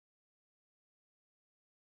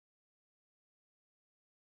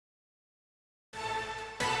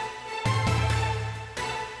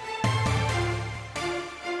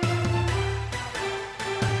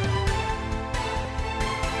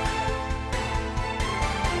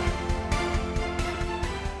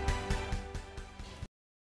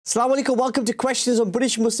Assalamu alaikum, welcome to Questions on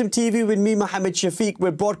British Muslim TV with me, Mohammed Shafiq.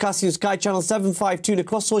 We're broadcasting on Sky Channel 752 and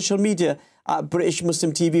across social media at British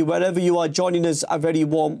Muslim TV. Wherever you are joining us, a very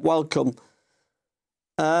warm welcome.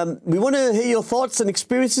 We want to hear your thoughts and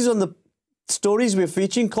experiences on the stories we're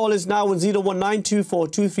featuring. Call us now on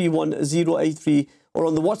 01924231083 or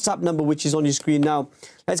on the WhatsApp number which is on your screen now.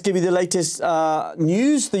 Let's give you the latest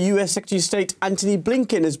news. The US Secretary of State Antony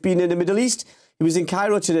Blinken has been in the Middle East. He was in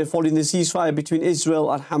Cairo today following the ceasefire between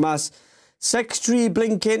Israel and Hamas. Secretary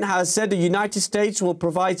Blinken has said the United States will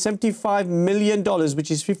provide $75 million, which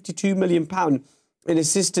is £52 million, in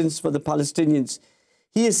assistance for the Palestinians.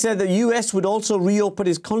 He has said the US would also reopen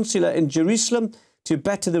its consulate in Jerusalem to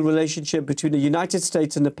better the relationship between the United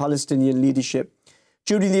States and the Palestinian leadership.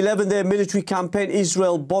 During the 11th-day military campaign,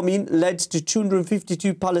 Israel bombing led to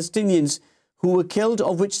 252 Palestinians who were killed,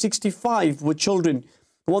 of which 65 were children.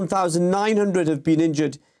 1,900 have been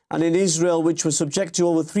injured, and in Israel, which was subject to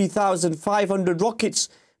over 3,500 rockets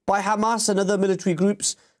by Hamas and other military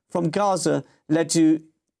groups from Gaza, led to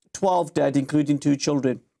 12 dead, including 2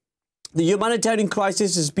 children. The humanitarian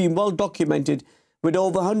crisis has been well documented, with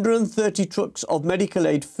over 130 trucks of medical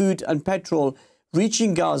aid, food and petrol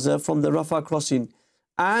reaching Gaza from the Rafah crossing,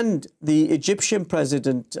 and the Egyptian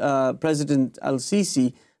President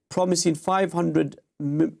Al-Sisi promising $500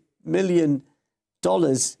 million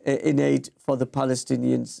in aid for the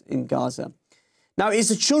Palestinians in Gaza. Now, it's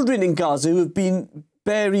the children in Gaza who have been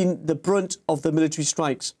bearing the brunt of the military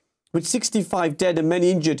strikes. With 65 dead and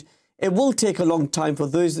many injured, it will take a long time for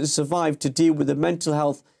those that survive to deal with the mental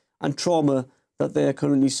health and trauma that they are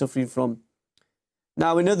currently suffering from.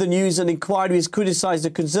 Now, in other news, an inquiry has criticised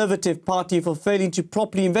the Conservative Party for failing to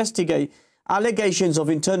properly investigate allegations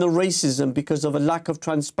of internal racism because of a lack of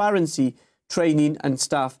transparency, training and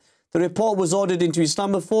staff. The report was ordered into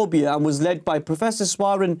Islamophobia and was led by Professor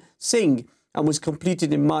Swaran Singh and was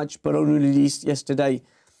completed in March but only released yesterday.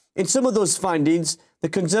 In some of those findings, the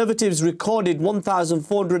Conservatives recorded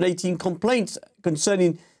 1,418 complaints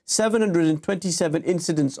concerning 727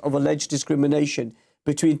 incidents of alleged discrimination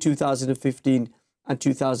between 2015 and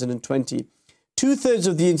 2020. Two-thirds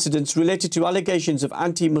of the incidents related to allegations of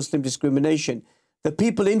anti-Muslim discrimination. The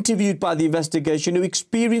people interviewed by the investigation who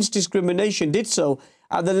experienced discrimination did so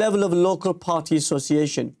at the level of a local party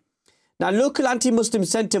association. Now, local anti-Muslim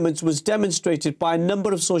sentiments was demonstrated by a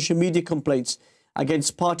number of social media complaints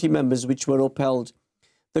against party members which were upheld.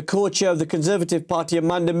 The co-chair of the Conservative Party,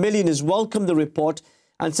 Amanda Millian, has welcomed the report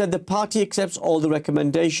and said the party accepts all the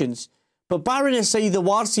recommendations. But Baroness Saeeda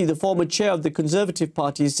Warsi, the former chair of the Conservative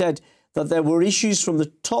Party, has said that there were issues from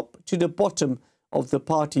the top to the bottom of the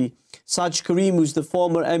party. Saj Karim, who's the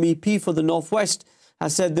former MEP for the North West,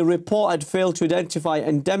 has said the report had failed to identify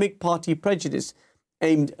endemic party prejudice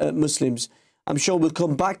aimed at Muslims. I'm sure we'll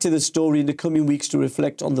come back to the story in the coming weeks to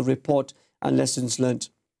reflect on the report and lessons learnt.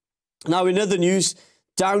 Now, in other news,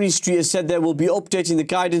 Downing Street has said they will be updating the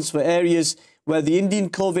guidance for areas where the Indian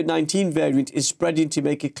COVID-19 variant is spreading to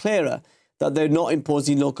make it clearer that they're not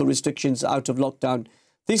imposing local restrictions out of lockdown.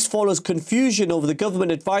 This follows confusion over the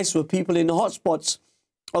government advice for people in the hotspots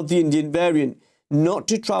of the Indian variant not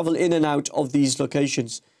to travel in and out of these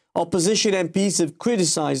locations. Opposition MPs have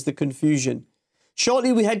criticised the confusion.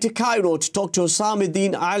 Shortly, we head to Cairo to talk to Hossam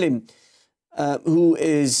Ed-Deen Allam, who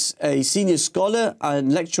is a senior scholar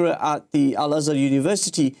and lecturer at the Al-Azhar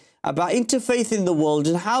University, about interfaith in the world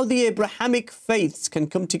and how the Abrahamic faiths can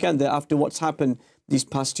come together after what's happened these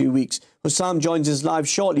past 2 weeks. Hossam joins us live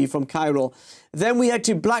shortly from Cairo. Then we head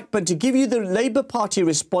to Blackburn to give you the Labour Party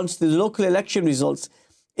response to the local election results,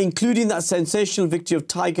 including that sensational victory of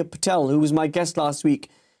Tiger Patel, who was my guest last week.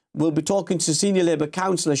 We'll be talking to senior Labour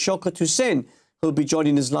councillor Shaukat Hussain, who'll be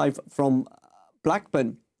joining us live from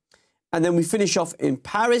Blackburn. And then we finish off in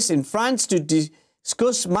Paris, in France, to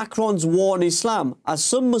discuss Macron's war on Islam, as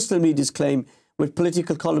some Muslim leaders claim, with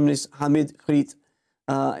political columnist Hamid Chriet.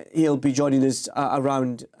 He'll be joining us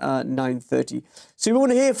around 9:30. So we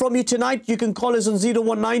want to hear from you tonight. You can call us on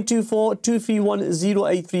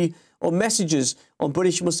 01924231083 or messages on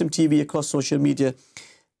British Muslim TV across social media.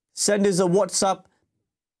 Send us a WhatsApp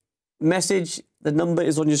message. The number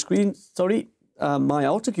is on your screen. Sorry, my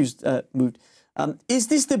autocue's moved. Is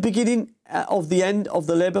this the beginning of the end of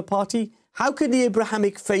the Labour Party? How can the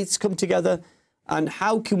Abrahamic faiths come together, and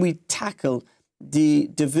how can we tackle the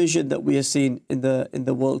division that we are seeing in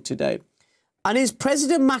the world today? And is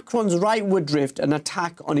President Macron's rightward drift an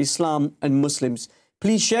attack on Islam and Muslims?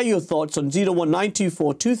 Please share your thoughts on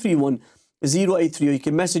 01924231083 or you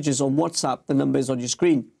can message us on WhatsApp. The number is on your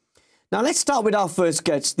screen. Now, let's start with our first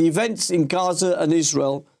guest. The events in Gaza and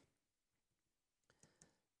Israel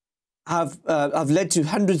have led to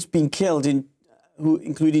hundreds being killed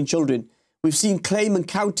including children. We've seen claim and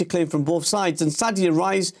counterclaim from both sides, and sadly a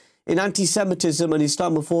rise in anti-Semitism and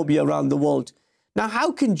Islamophobia around the world. Now,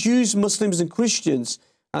 how can Jews, Muslims and Christians,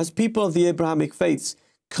 as people of the Abrahamic faiths,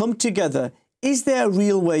 come together? Is there a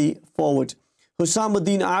real way forward? Hossam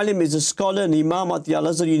Ed-Deen Allam is a scholar and imam at the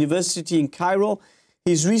Al-Azhar University in Cairo.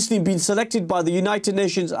 He's recently been selected by the United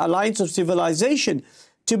Nations Alliance of Civilization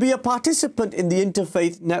to be a participant in the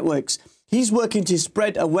interfaith networks. He's working to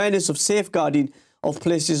spread awareness of safeguarding of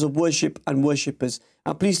places of worship and worshippers.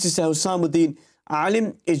 I'm pleased to say Hossam Ed-Deen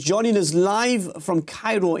Allam is joining us live from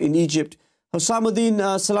Cairo in Egypt. Hossam Ed-Deen,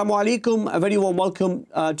 assalamu alaikum. A very warm welcome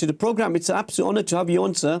to the program. It's an absolute honor to have you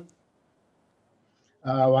on, sir.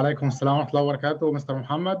 Wa alaikum assalam wa rahmatullahi wa barakatuh, Mr.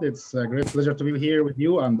 Muhammad. It's a great pleasure to be here with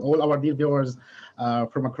you and all our dear viewers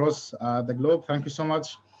from across the globe. Thank you so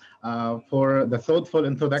much for the thoughtful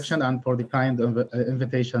introduction and for the kind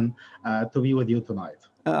invitation to be with you tonight.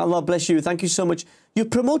 Allah bless you. Thank you so much. You're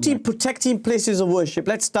promoting protecting places of worship.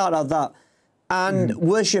 Let's start at that. And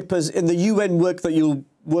worshippers in the UN work that you're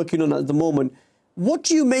working on at the moment. What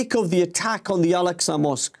do you make of the attack on the Al-Aqsa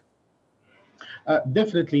Mosque?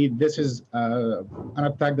 Definitely, this is an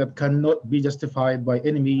attack that cannot be justified by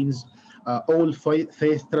any means. All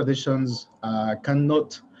faith traditions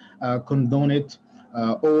cannot condone it.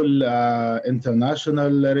 All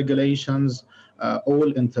international regulations,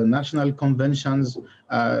 all international conventions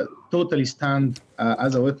totally stand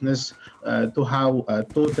as a witness to how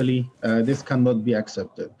totally this cannot be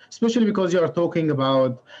accepted. Especially because you are talking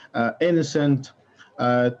about innocent,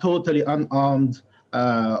 totally unarmed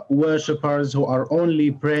worshippers who are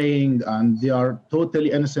only praying, and they are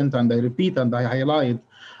totally innocent. And I repeat and I highlight,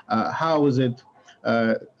 how is it?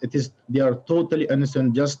 They are totally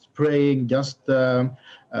innocent, just praying, just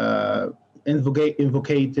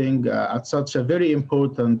invocating at such a very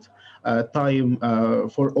important time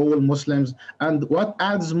for all Muslims. And what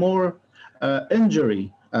adds more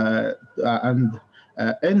injury and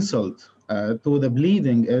insult to the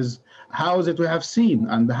bleeding is how is it we have seen,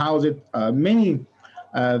 and how is it many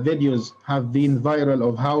videos have been viral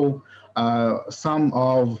of how some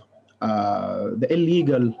of the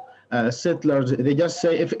illegal settlers, they just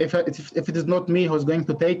say, if it is not me who's going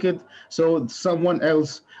to take it, so someone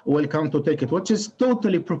else will come to take it, which is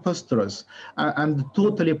totally preposterous and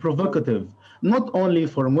totally provocative, not only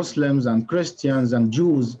for Muslims and Christians and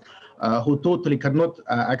Jews who totally cannot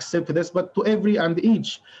accept this, but to every and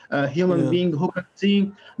each human being who can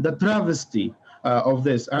see the travesty of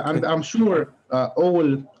this. And I'm sure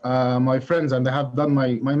all my friends, and I have done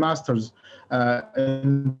my master's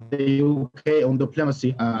in the UK on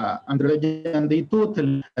diplomacy and religion, they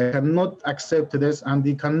totally cannot accept this, and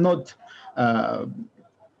they cannot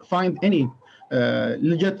find any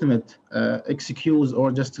legitimate excuse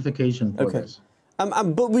or justification for this.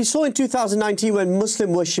 But we saw in 2019 when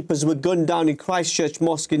Muslim worshippers were gunned down in Christchurch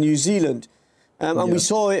Mosque in New Zealand. And we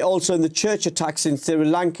saw it also in the church attacks in Sri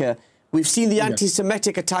Lanka. We've seen the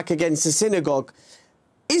anti-Semitic attack against the synagogue.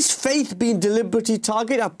 Is faith being deliberately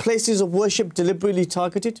targeted? Are places of worship deliberately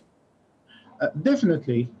targeted?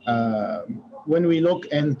 Definitely. When we look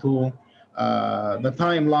into the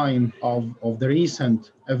timeline of the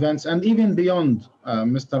recent events, and even beyond,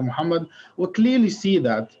 Mr. Muhammad, we clearly see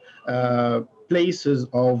that places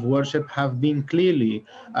of worship have been clearly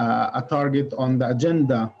a target on the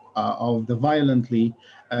agenda of the violently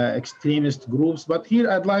extremist groups. But here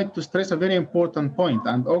I'd like to stress a very important point,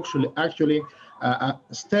 and actually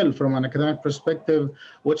still from an academic perspective,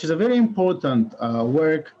 which is a very important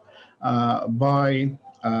work by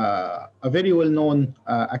a very well-known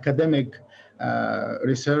academic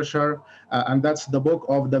researcher, and that's the book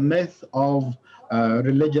of The Myth of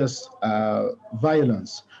Religious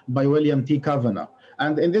Violence by William T. Kavanagh.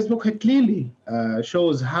 And in this book, he clearly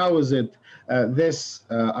shows how is it this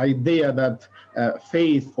idea that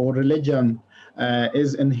faith or religion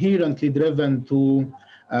is inherently driven to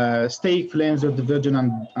stake flames of division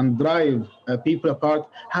and drive people apart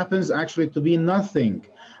happens actually to be nothing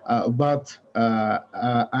but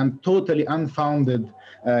and totally unfounded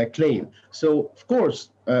claim. So, of course,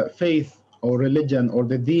 faith or religion or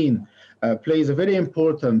the deen plays a very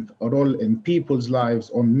important role in people's lives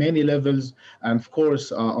on many levels, and of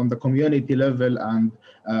course on the community level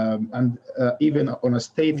and even on a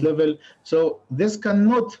state level. So this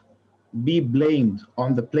cannot be blamed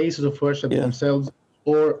on the places of worship themselves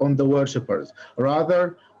or on the worshippers.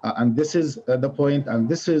 Rather, and this is the point, and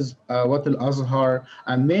this is what Al-Azhar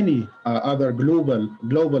and many other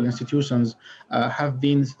global institutions have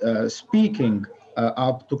been speaking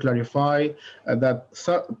up to clarify that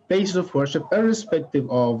places of worship, irrespective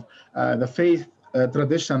of the faith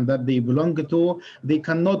tradition that they belong to, they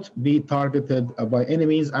cannot be targeted by any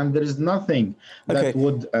means, and there is nothing that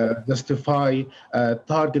would justify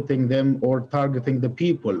targeting them or targeting the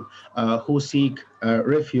people who seek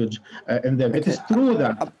refuge in them. It is true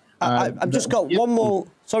that I've just got one more.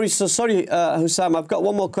 Sorry, Hossam. I've got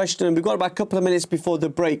one more question, and we've got about a couple of minutes before the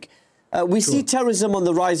break. We see terrorism on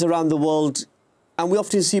the rise around the world, and we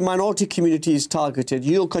often see minority communities targeted.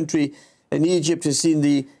 Your country in Egypt has seen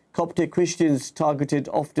the Coptic Christians targeted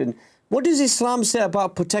often. What does Islam say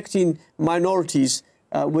about protecting minorities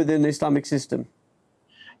within the Islamic system?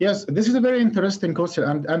 Yes, this is a very interesting question,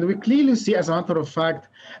 and we clearly see, as a matter of fact,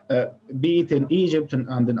 be it in Egypt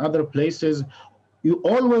and in other places,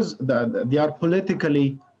 they are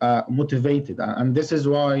politically motivated, and this is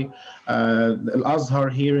why Al-Azhar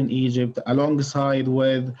here in Egypt, alongside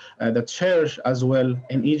with the church as well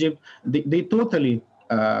in Egypt, they totally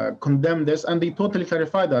condemn this, and they totally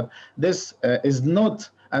clarify that this is not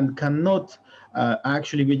and cannot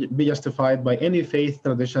actually be justified by any faith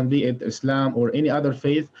tradition, be it Islam or any other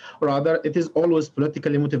faith. Rather, it is always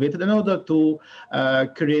politically motivated in order to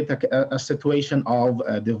create a situation of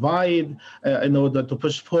divide, in order to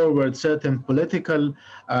push forward certain political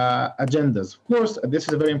agendas. Of course, this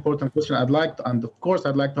is a very important question. I'd like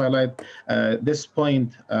to highlight this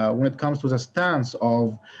point when it comes to the stance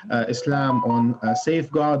of Islam on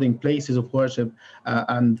safeguarding places of worship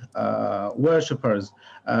and worshippers.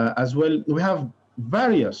 As well, we have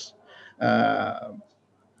various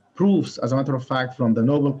proofs, as a matter of fact, from the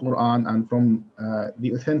Noble Quran and from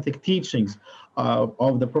the authentic teachings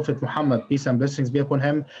of the Prophet Muhammad, peace and blessings be upon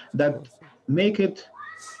him, that make it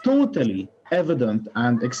totally evident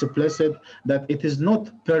and explicit that it is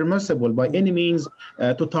not permissible by any means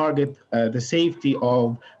to target the safety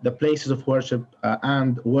of the places of worship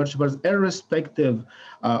and worshippers, irrespective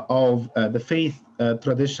of the faith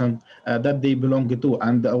tradition that they belong to.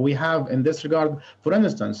 And we have in this regard, for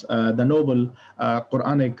instance, the noble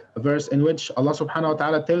Quranic verse in which Allah subhanahu wa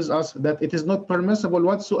ta'ala tells us that it is not permissible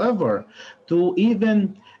whatsoever to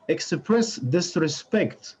even express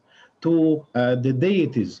disrespect to the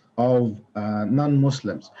deities of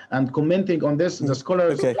non-Muslims. And commenting on this, the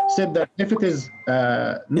scholars said that if it is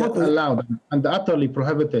not allowed and utterly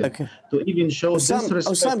prohibited to even show disrespect...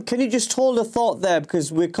 Hossam, can you just hold a thought there,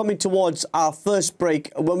 because we're coming towards our first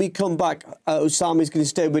break. When we come back, Hossam is going to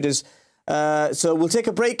stay with us. So we'll take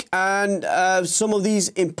a break, and some of these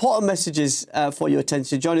important messages for your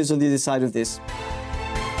attention. Join us on the other side of this.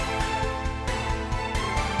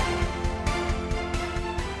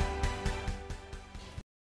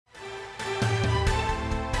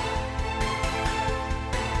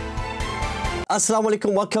 Assalamu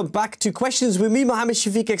alaikum, welcome back to Questions with me, Mohammed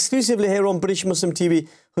Shafiq, exclusively here on British Muslim TV.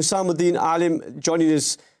 Hossam Ed-Deen Allam joining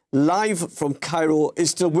us live from Cairo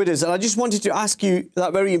is still with us. And I just wanted to ask you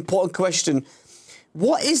that very important question.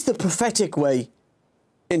 What is the prophetic way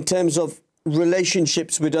in terms of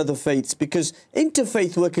relationships with other faiths? Because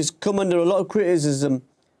interfaith work has come under a lot of criticism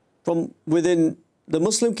from within the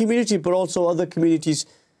Muslim community, but also other communities.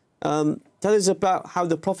 Tell us about how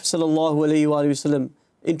the Prophet ﷺ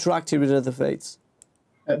interacted with other faiths.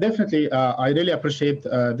 Definitely, I really appreciate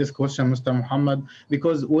this question, Mr. Muhammad,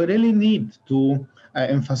 because we really need to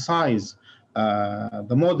emphasize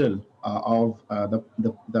the model of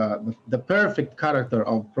the perfect character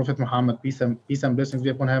of Prophet Muhammad, peace and blessings be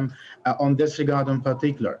upon him, on this regard in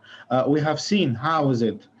particular. We have seen how is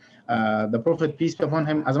it the Prophet, peace be upon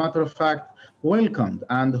him, as a matter of fact, welcomed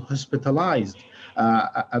and hospitalized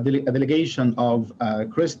a delegation of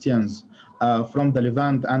Christians from the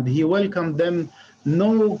Levant, and he welcomed them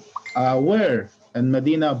nowhere in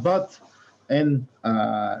Medina but in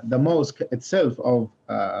the mosque itself of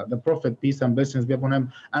the Prophet, peace and blessings be upon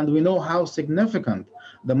him. And we know how significant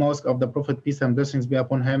the mosque of the Prophet, peace and blessings be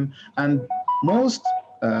upon him, and most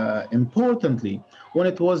importantly, when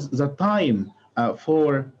it was the time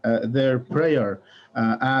for their prayer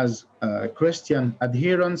as Christian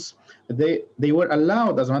adherents, they were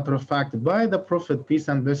allowed, as a matter of fact, by the Prophet, peace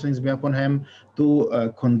and blessings be upon him,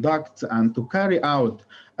 to conduct and to carry out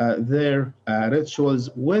their rituals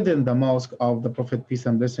within the mosque of the Prophet, peace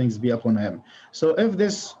and blessings be upon him. So if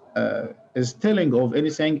this is telling of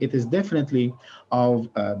anything, it is definitely of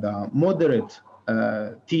the moderate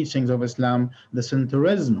teachings of Islam, the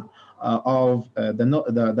centrism of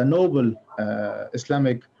the noble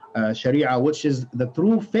Islamic Sharia, which is the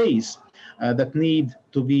true face that need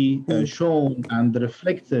to be shown and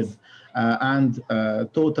reflected and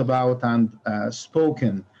taught about and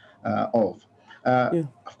spoken of.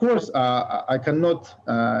 Of course, I cannot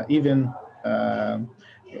even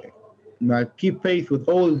keep faith with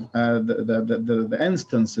all the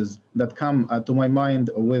instances that come to my mind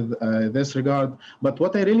with this regard. But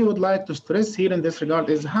what I really would like to stress here in this regard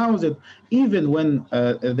is how is it, even when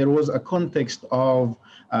there was a context of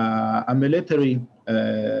a military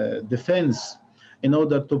defense in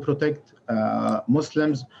order to protect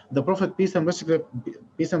Muslims, the Prophet, peace and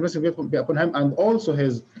blessings be upon him, and also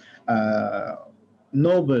his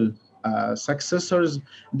noble successors,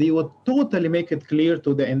 they would totally make it clear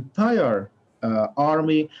to the entire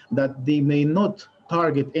army that they may not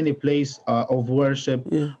target any place of worship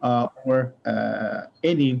or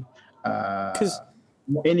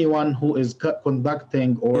anyone who is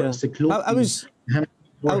conducting or secluding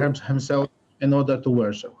himself in order to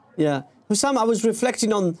worship. Yeah, Hossam, I was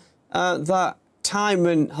reflecting on that time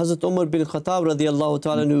when Hazrat Umar bin Khattab radiallahu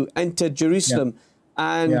ta'ala anhu entered Jerusalem.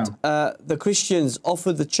 And the Christians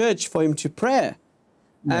offered the church for him to pray.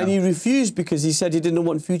 And he refused because he said he didn't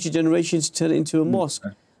want future generations to turn it into a mosque.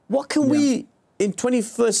 What can we, in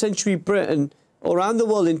 21st century Britain, or around the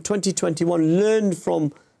world in 2021, learn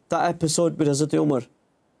from that episode with Hazrat Umar?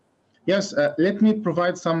 Yes, let me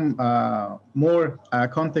provide some more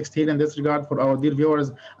context here in this regard for our dear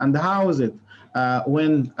viewers. And how is it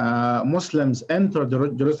when Muslims entered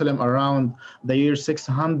Jerusalem around the year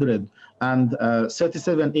 637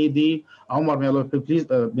 AD, Umar, may Allah be pleased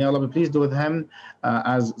with him,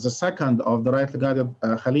 as the second of the rightly guided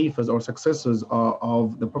Khalifas or successors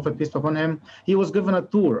of the Prophet, peace be upon him, he was given a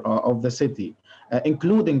tour of the city,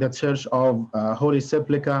 including the Church of Holy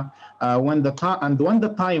Sepulchre. When the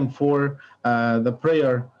time for the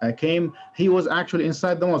prayer came, he was actually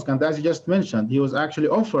inside the mosque, and as you just mentioned, he was actually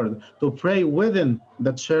offered to pray within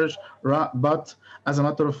the church, but as a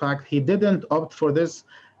matter of fact, he didn't opt for this,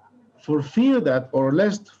 for fear that, or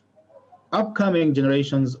lest upcoming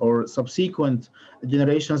generations or subsequent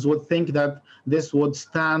generations would think that this would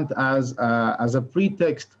stand as a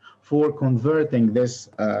pretext for converting this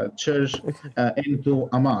church into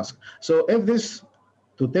a mosque. So if this,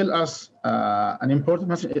 to tell us an important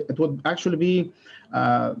message, it would actually be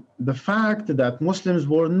the fact that Muslims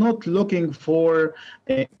were not looking for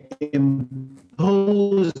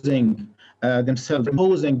imposing themselves,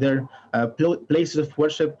 imposing their places of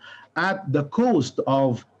worship at the cost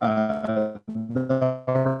of the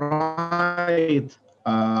right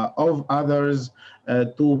of others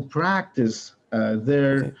to practice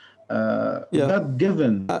their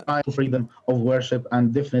God-given freedom of worship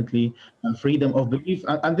and definitely freedom of belief.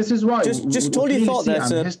 And this is why just totally thought that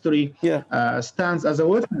history stands as a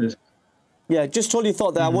witness. Yeah, just totally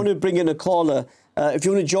thought that. I want to bring in a caller. If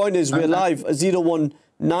you want to join us, we're live,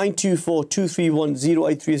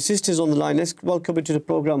 01924231083. Sisters on the line. Let's welcome you to the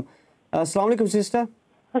programme. Assalamu alaikum, sister.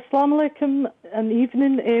 Assalamu alaikum and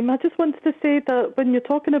evening. I just wanted to say that when you're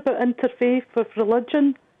talking about interfaith with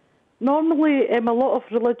religion, normally a lot of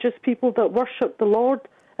religious people that worship the Lord,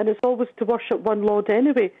 and it's always to worship one Lord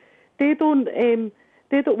anyway, they don't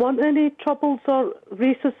want any troubles or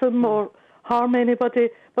racism or harm anybody.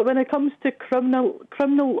 But when it comes to criminal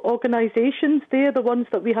organisations, they are the ones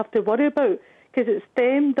that we have to worry about, because it's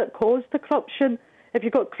them that cause the corruption. If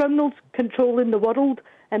you've got criminals controlling the world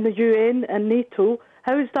and the UN and NATO,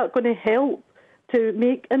 how is that going to help to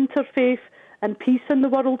make interfaith and peace in the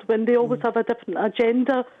world when they always have a different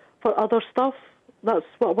agenda for other stuff? That's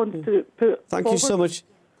what I wanted to put Thank forward. you so much.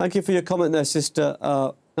 Thank you for your comment there, sister.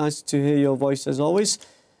 Nice to hear your voice as always.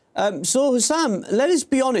 So, Hossam, let us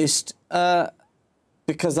be honest,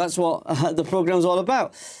 because that's what the programme's all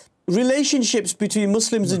about. Relationships between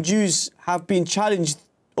Muslims and Jews have been challenged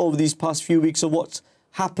over these past few weeks of what's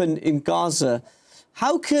happened in Gaza.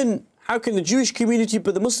 How can the Jewish community,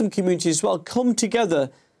 but the Muslim community as well, come together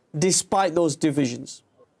despite those divisions?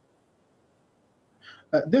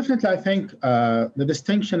 Definitely, I think the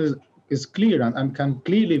distinction is clear and can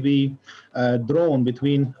clearly be drawn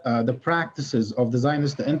between the practices of the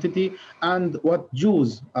Zionist entity and what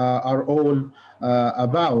Jews are all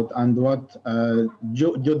about, and what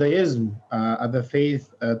Judaism, the faith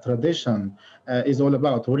tradition, is all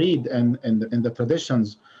about. We read in the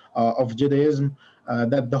traditions of Judaism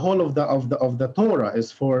that the whole of the Torah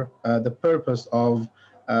is for the purpose of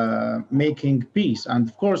making peace. And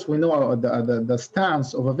of course, we know the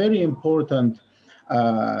stance of a very important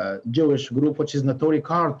Jewish group, which is Netori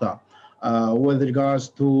Karta, with regards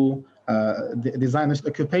to the Zionist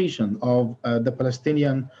occupation of the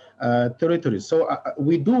Palestinian territories. So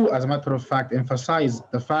we do, as a matter of fact, emphasize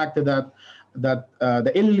the fact that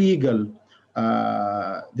the illegal,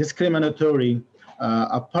 discriminatory,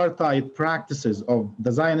 apartheid practices of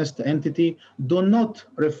the Zionist entity do not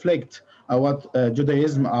reflect what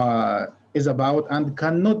Judaism is about, and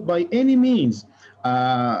cannot by any means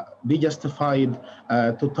be justified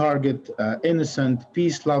to target innocent,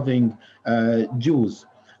 peace-loving Jews.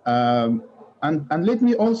 And let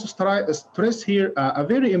me also stress here a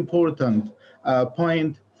very important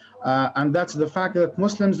point, and that's the fact that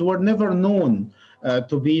Muslims were never known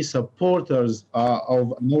to be supporters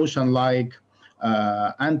of notion like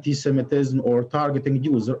anti-Semitism or targeting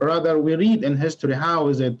Jews. Rather, we read in history how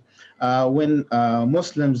is it when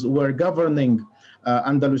Muslims were governing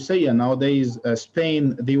Andalusia, nowadays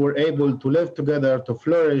Spain, they were able to live together, to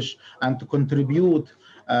flourish, and to contribute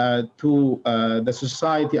to the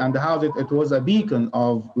society, and how it was a beacon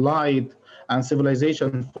of light and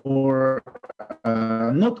civilization for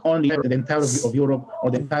not only the entirety of Europe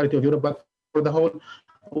or the entirety of Europe, but for the whole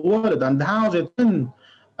world. And how it when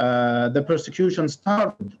the persecution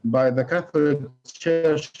started by the Catholic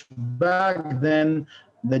Church back then,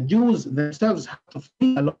 the Jews themselves have to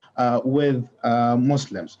feel with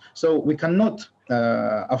Muslims. So we cannot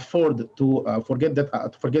afford to forget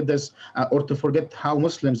this, or to forget how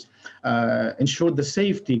Muslims ensured the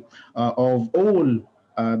safety of all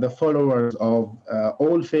the followers of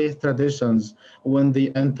all faith traditions when they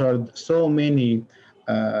entered so many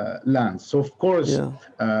lands. So of course,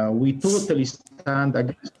 we totally stand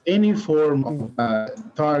against any form of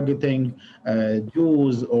targeting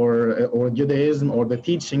Jews or Judaism or the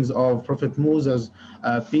teachings of Prophet Moses,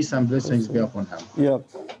 peace and blessings be upon him. Yeah.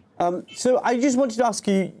 So I just wanted to ask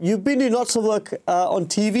you, you've been doing lots of work on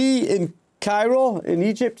TV in Cairo, in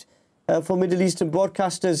Egypt, for Middle Eastern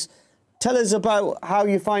broadcasters. Tell us about how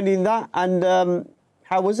you're finding that, and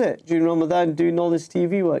how was it during Ramadan doing all this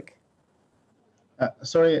TV work?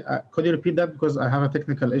 Sorry, could you repeat that, because I have a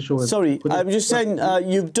technical issue with... Sorry, I'm just saying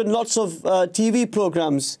you've done lots of TV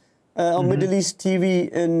programs on Middle East TV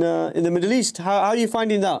in the Middle East. How are you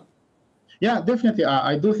finding that? Yeah, definitely.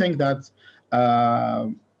 I do think that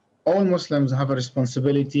all Muslims have a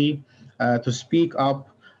responsibility to speak up,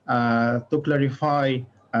 to clarify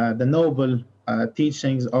the noble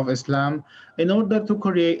teachings of Islam in order to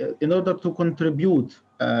contribute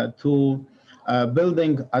to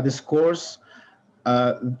building a discourse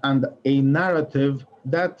and a narrative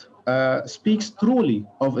that speaks truly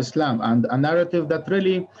of Islam, and a narrative that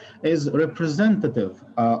really is representative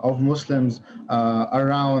of Muslims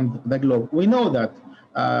around the globe. We know that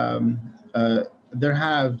there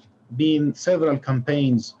have been several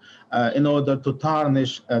campaigns in order to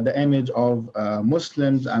tarnish the image of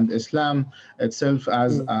Muslims and Islam itself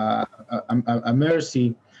as a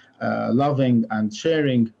mercy loving and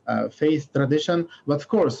sharing faith tradition. But of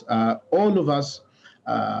course, all of us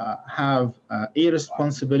have a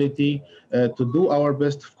responsibility to do our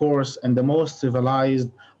best, of course, in the most civilized,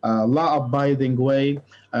 law-abiding way,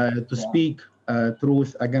 to speak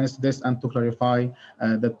truth against this and to clarify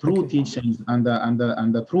the true teachings and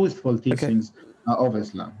the truthful teachings of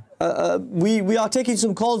Islam. We are taking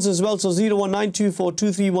some calls as well, so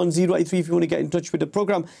 01924231083 if you want to get in touch with the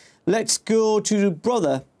program. Let's go to the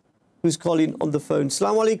brother who's calling on the phone.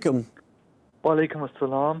 Assalamu alaikum. Wa alaikum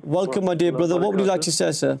assalam. Welcome, my dear brother. What would you like to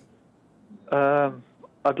say, sir?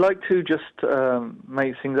 I'd like to just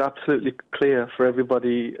make things absolutely clear for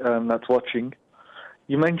everybody that's watching.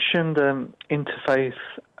 You mentioned interfaith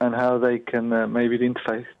and how they can, maybe the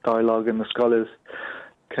interfaith dialogue and the scholars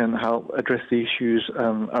can help address the issues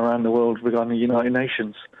around the world regarding the United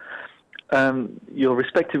Nations. Your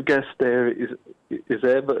respective guest there is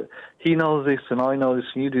there, but he knows this and I know this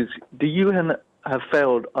and you do this. The UN have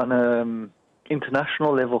failed on an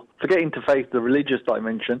international level. Forget interfaith, the religious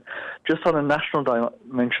dimension, just on a national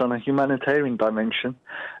dimension, on a humanitarian dimension.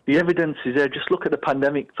 The evidence is there. Just look at the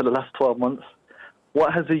pandemic for the last 12 months.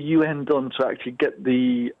 What has the UN done to actually get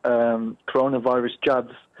the coronavirus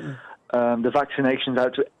jabs, the vaccinations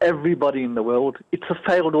out to everybody in the world? It's a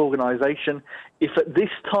failed organisation. If at this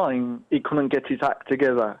time it couldn't get its act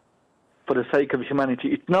together for the sake of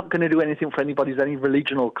humanity, it's not going to do anything for anybody's any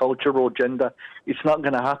religion or culture or gender. It's not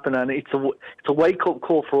going to happen, and it's a wake-up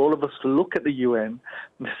call for all of us to look at the UN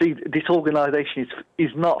and see this organisation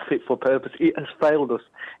is not fit for purpose. It has failed us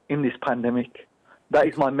in this pandemic. That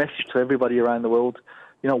is my message to everybody around the world.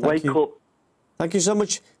 You know, wake up. Thank you so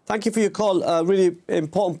much. Thank you for your call. Really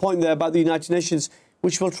important point there about the United Nations,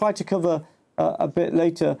 which we'll try to cover a bit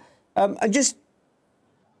later. And just,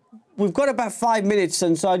 we've got about 5 minutes,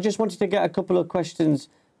 and so I just wanted to get a couple of questions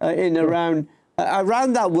in around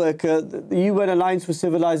that work. The UN Alliance for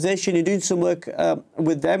Civilization, you're doing some work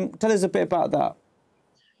with them. Tell us a bit about that.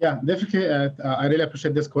 Yeah, definitely. I really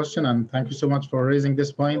appreciate this question, and thank you so much for raising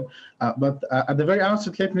this point. But at the very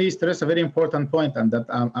outset, let me stress a very important point, and that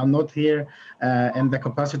I'm not here in the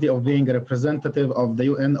capacity of being a representative of the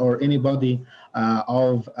UN or anybody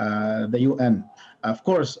of the UN. Of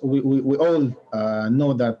course, we all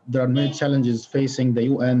know that there are many challenges facing the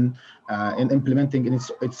UN in implementing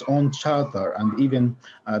its own charter and even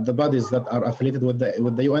the bodies that are affiliated with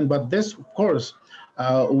the UN. But this, of course,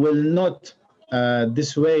 will not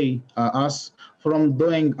dissuade us from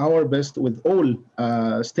doing our best with all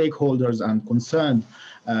stakeholders and concerned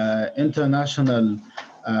international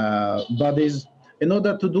bodies in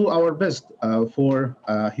order to do our best for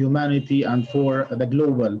humanity and for the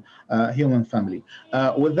global human family.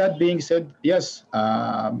 With that being said, yes,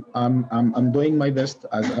 I'm doing my best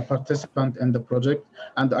as a participant in the project,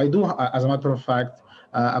 and I do, as a matter of fact,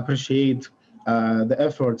 appreciate the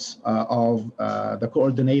efforts of the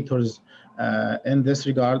coordinators in this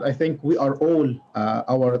regard. I think we are all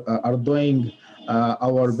are doing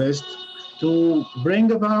our best to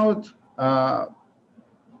bring about a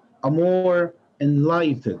more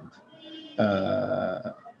enlightened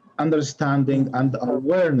understanding and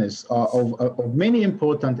awareness of many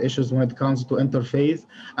important issues when it comes to interfaith.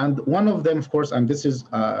 And one of them, of course, and this is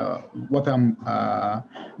what I'm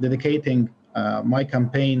dedicating my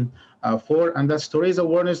campaign for, and that's to raise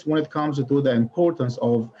awareness when it comes to the importance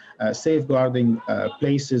of safeguarding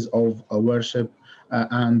places of worship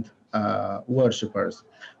and worshippers.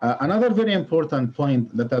 Another very important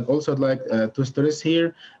point that I'd also like to stress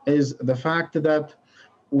here is the fact that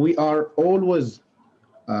we are always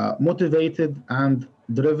motivated and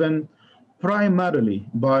driven primarily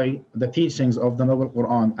by the teachings of the Noble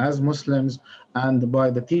Quran as Muslims, and by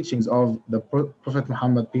the teachings of the Prophet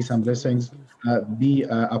Muhammad, peace and blessings be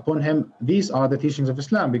upon him. These are the teachings of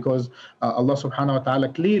Islam, because Allah subhanahu wa ta'ala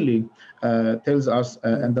clearly tells us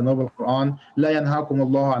in the Noble Quran, لا ينهاكم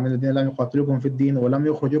الله عن الذين لم يقاتلوكم في الدين ولم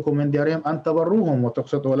يخرجوكم من ديارهم أن تبروهم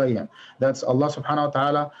وتقسطوا إليهم. That's Allah subhanahu wa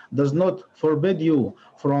ta'ala does not forbid you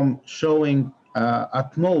from showing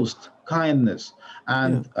utmost kindness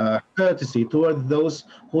and courtesy toward those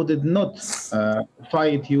who did not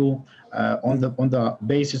fight you on the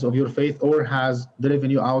basis of your faith or has driven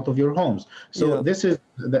you out of your homes. So this is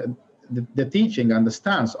the teaching and the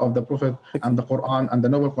stance of the Prophet and the Quran and the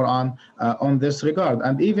Noble Quran on this regard.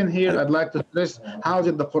 And even here, I'd like to stress how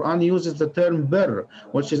the Quran uses the term birr,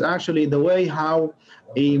 which is actually the way how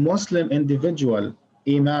a Muslim individual,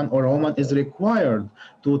 a man or a woman, is required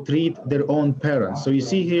to treat their own parents. So you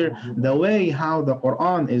see here the way how the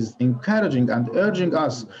Quran is encouraging and urging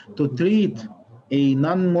us to treat a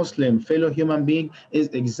non-Muslim fellow human being is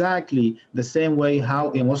exactly the same way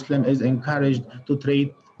how a Muslim is encouraged to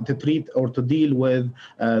treat or to deal with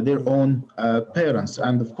their own parents.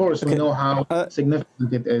 And of course, we know how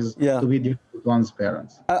significant it is to be dealing with one's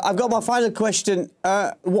parents. I've got my final question.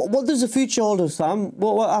 What does the future hold, Hossam?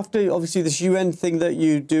 What after, obviously, this UN thing that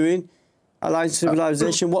you're doing, Alliance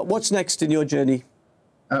Civilization, what's next in your journey?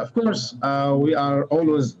 Of course, we are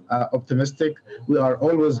always optimistic. We are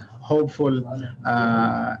always hopeful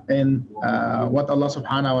in what Allah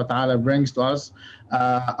subhanahu wa ta'ala brings to us.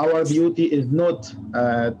 Our duty is not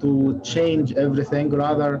to change everything.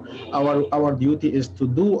 Rather, our duty is to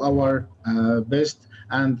do our best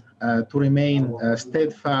and to remain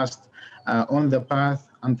steadfast on the path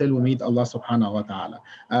until we meet Allah subhanahu wa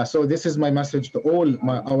ta'ala. So this is my message to all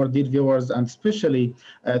our dear viewers, and especially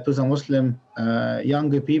to the Muslim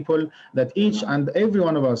young people, that each and every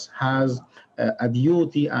one of us has a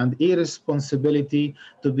duty and a responsibility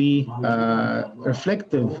to be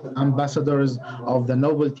reflective ambassadors of the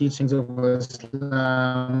noble teachings of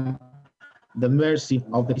Islam, the mercy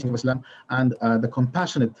of the teachings of Islam, and the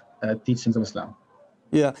compassionate teachings of Islam.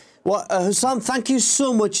 Yeah. Well, Hossam, thank you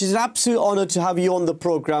so much. It's an absolute honour to have you on the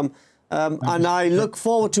programme. And I look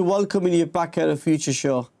forward to welcoming you back at a future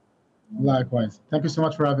show. Likewise. Thank you so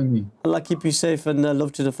much for having me. Allah keep you safe, and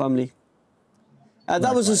love to the family.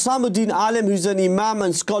 That was Hossam Ed-Deen Allam, who's an imam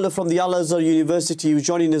and scholar from the Al-Azhar University, who's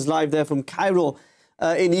joining us live there from Cairo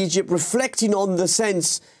in Egypt, reflecting on the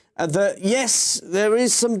sense that, yes, there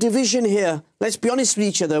is some division here. Let's be honest with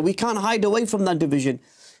each other. We can't hide away from that division.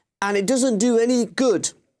 And it doesn't do any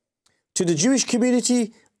good to the Jewish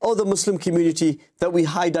community or the Muslim community that we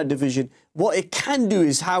hide that division. What it can do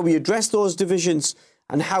is how we address those divisions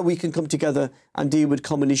and how we can come together and deal with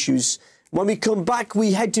common issues. When we come back,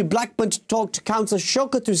 we head to Blackburn to talk to councillor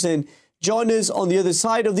Shaukat Hussain. Join us on the other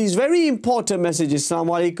side of these very important messages.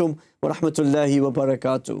 Assalamu alaikum wa rahmatullahi wa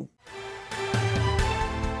barakatuh.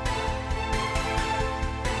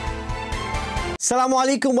 Assalamu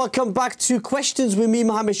alaikum, welcome back to Questions with me,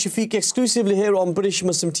 Mohammed Shafiq, exclusively here on British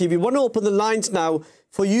Muslim TV. We want to open the lines now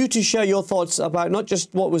for you to share your thoughts about not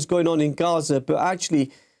just what was going on in Gaza, but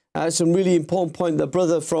actually some really important point. The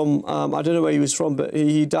brother from, I don't know where he was from, but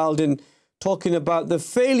he dialed in talking about the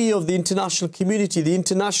failure of the international community, the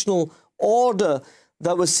international order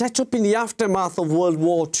that was set up in the aftermath of World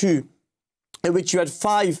War II, in which you had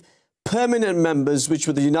 5 permanent members, which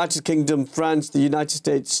were the United Kingdom, France, the United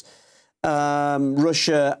States,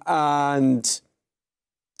 Russia, and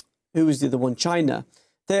who was the other one? China.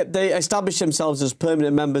 They established themselves as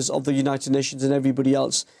permanent members of the United Nations, and everybody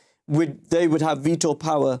else they would have veto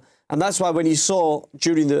power. And that's why when you saw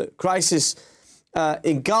during the crisis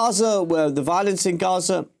in Gaza, where the violence in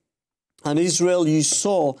Gaza and Israel, you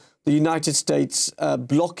saw the United States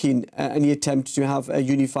blocking any attempt to have a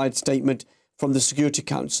unified statement from the Security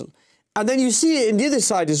Council. And then you see it in the other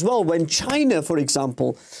side as well, when China, for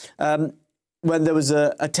example, when there was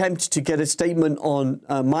an attempt to get a statement on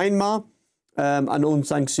Myanmar and Aung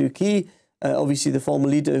San Suu Kyi, obviously the former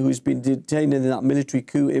leader who's been detained in that military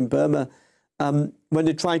coup in Burma, when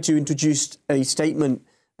they tried to introduce a statement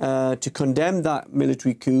to condemn that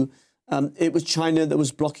military coup, it was China that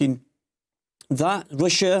was blocking that.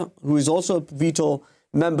 Russia, who is also a veto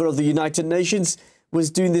member of the United Nations,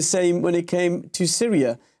 was doing the same when it came to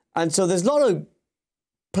Syria. And so there's a lot of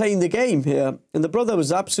playing the game here. And the brother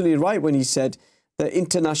was absolutely right when he said that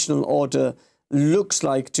international order looks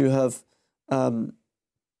like to have,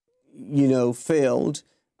 failed.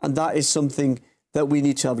 And that is something that we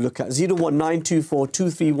need to have a look at.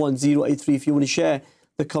 01924231083 if you want to share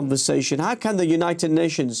the conversation. How can the United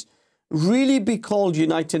Nations really be called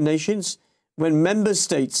United Nations when member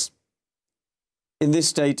states in this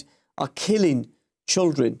state are killing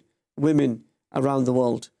children, women around the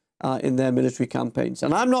world in their military campaigns?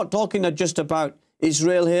 And I'm not talking just about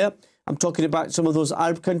Israel here. I'm talking about some of those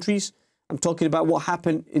Arab countries. I'm talking about what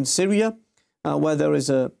happened in Syria, where there is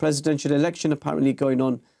a presidential election apparently going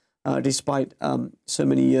on despite so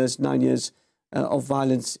many years, 9 years of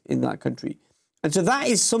violence in that country. And so that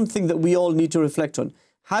is something that we all need to reflect on.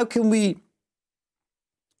 How can we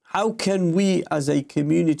as a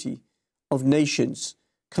community of nations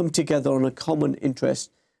come together on a common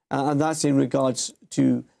interest? And that's in regards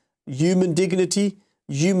to human dignity,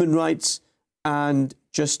 human rights, and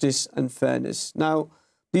justice and fairness. Now,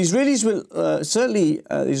 the Israelis will the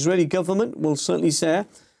Israeli government will certainly say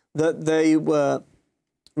that they were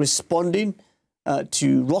responding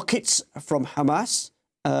to rockets from Hamas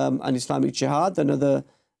and Islamic Jihad and other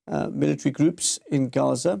military groups in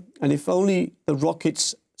Gaza. And if only the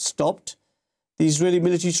rockets stopped, the Israeli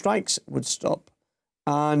military strikes would stop.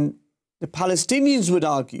 And the Palestinians would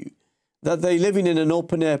argue that they're living in an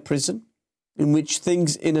open-air prison in which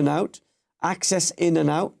things in and out, access in and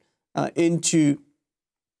out into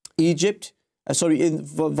Egypt,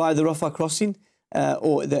 via the Rafah crossing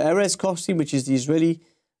or the Erez crossing, which is the Israeli,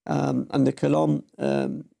 and the Kalam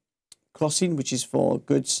crossing, which is for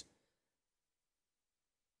goods.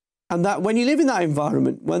 And that when you live in that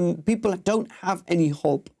environment, when people don't have any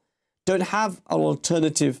hope, don't have an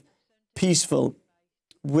alternative, peaceful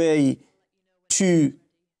way to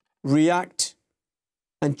react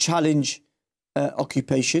and challenge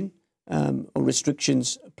occupation or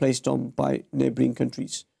restrictions placed on by neighbouring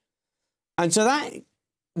countries. And so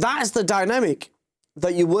that's the dynamic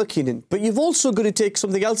that you're working in. But you've also got to take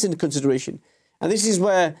something else into consideration. And this is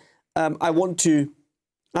where I want to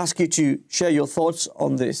ask you to share your thoughts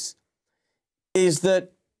on this, is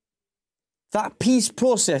that peace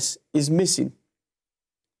process is missing.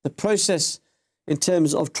 The process in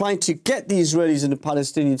terms of trying to get the Israelis and the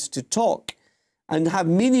Palestinians to talk and have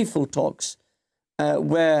meaningful talks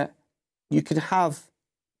where you can have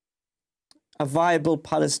a viable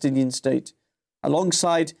Palestinian state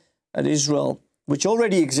alongside an Israel, which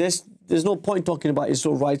already exists. There's no point talking about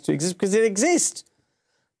Israel's rights to exist because they exist.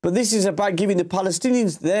 But this is about giving the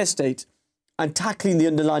Palestinians their state and tackling the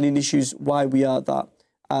underlying issues why we are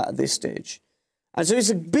at this stage. And so it's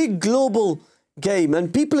a big global game,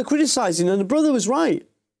 and people are criticising, and the brother was right.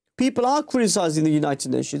 People are criticising the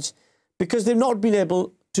United Nations because they've not been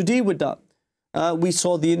able to deal with that. We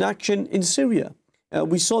saw the inaction in Syria.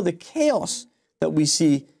 We saw the chaos that we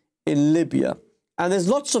see in Libya. And there's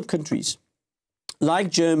lots of countries like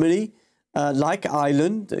Germany, like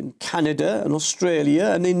Ireland and Canada and Australia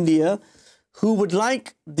and India who would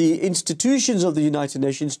like the institutions of the United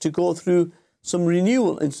Nations to go through some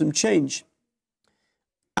renewal and some change.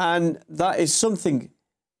 And that is something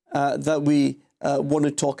that we want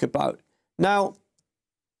to talk about. Now,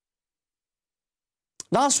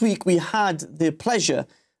 last week we had the pleasure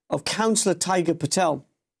of Councillor Tiger Patel,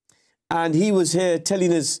 and he was here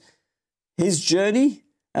telling us his journey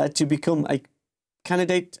to become a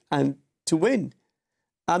candidate and to win.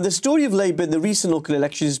 And the story of Labour in the recent local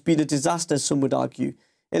elections has been a disaster, some would argue.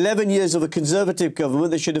 11 years of a Conservative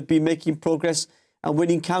government, they should have been making progress and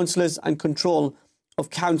winning councillors and control of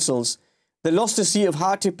councils. They lost the seat of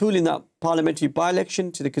Hartlepool in that parliamentary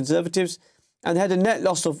by-election to the Conservatives and had a net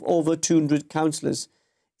loss of over 200 councillors.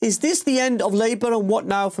 Is this the end of Labour, and what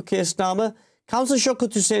now for Keir Starmer? Councillor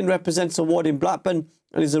Shaukat Hussain represents a ward in Blackburn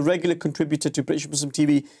and is a regular contributor to British Muslim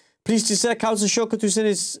TV. Pleased to say Councillor Shaukat Hussain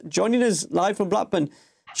is joining us live from Blackburn.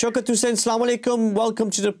 Shaukat Hussain, Assalamu alaikum. Welcome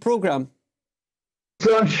to the programme.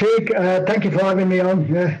 Hossam Shafiq, thank you for having me on.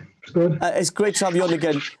 Yeah, it's good. It's great to have you on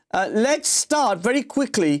again. Let's start very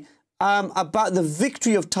quickly about the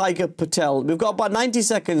victory of Tiger Patel. We've got about 90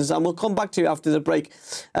 seconds and we'll come back to you after the break.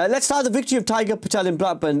 Let's start the victory of Tiger Patel in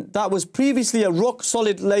Blackburn. That was previously a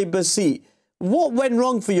rock-solid Labour seat. What went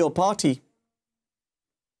wrong for your party?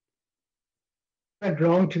 Went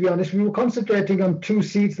wrong, to be honest. We were concentrating on 2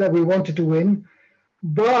 seats that we wanted to win.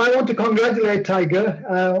 But I want to congratulate Tiger.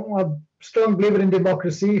 I'm a strong believer in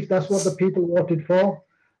democracy. If that's what the people voted for,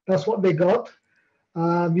 that's what they got.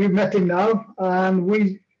 You've met him now, and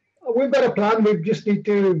we've got a plan. We just need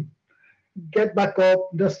to get back up,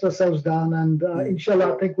 dust ourselves down, and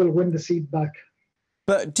inshallah, I think we'll win the seat back.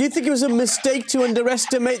 But do you think it was a mistake to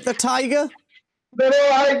underestimate the Tiger? No,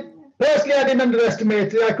 I didn't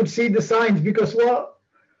underestimate it. I could see the signs, because what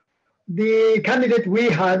the candidate we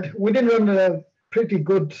had, we didn't run a pretty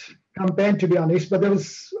good campaign, to be honest, but there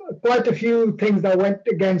was quite a few things that went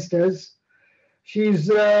against us. She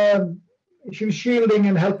was shielding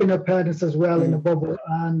and helping her parents as well in the bubble,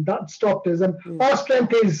 and that stopped us. And our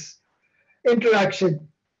strength is interaction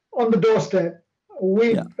on the doorstep.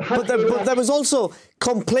 But there was also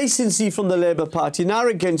complacency from the Labour Party and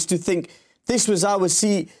arrogance to think this was our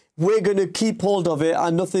seat, we're going to keep hold of it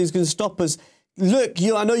and nothing's going to stop us. Look,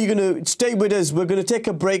 I know you're going to stay with us. We're going to take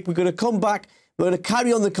a break. We're going to come back. We're going to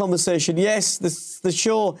carry on the conversation. Yes, the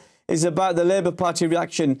show is about the Labour Party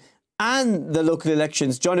reaction and the local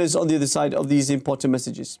elections. Join us on the other side of these important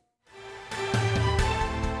messages.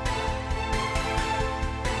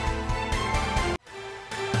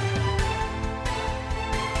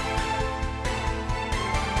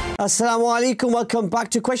 Assalamu alaikum. Welcome back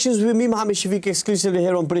to Questions with me, Mohammed Shafiq, exclusively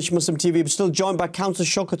here on British Muslim TV. I'm still joined by Councillor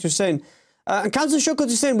Shaukat Hussain. And Councillor Shaukat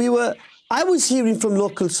Hussain, I was hearing from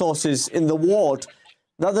local sources in the ward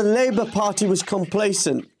that the Labour Party was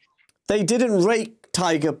complacent. They didn't rate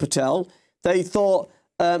Tiger Patel. They thought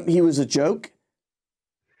he was a joke.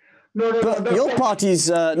 But your party's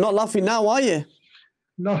not laughing now, are you?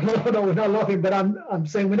 No, we're not laughing. But I'm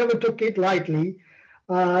saying we never took it lightly.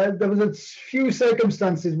 There was a few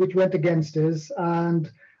circumstances which went against us,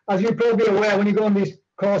 and as you're probably aware, when you go on these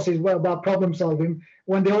courses about problem solving,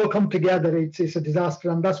 when they all come together, it's a disaster,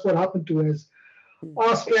 and that's what happened to us.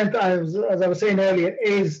 Our strength, as I was saying earlier,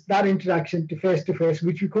 is that interaction to face,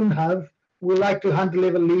 which we couldn't have. We like to hand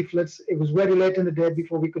deliver leaflets. It was very late in the day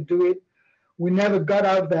before we could do it. We never got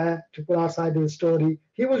out there to put our side of the story.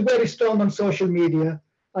 He was very strong on social media.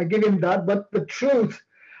 I give him that, but the truth.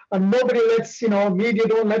 And nobody lets, media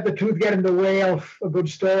don't let the truth get in the way of a good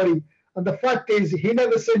story. And the fact is, he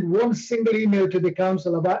never sent one single email to the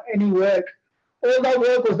council about any work. All that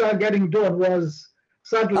work was not getting done was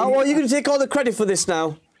sadly... Oh, well, you're going to take all the credit for this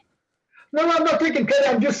now? No, I'm not taking credit.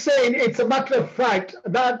 I'm just saying it's a matter of fact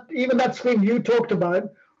that even that swing you talked about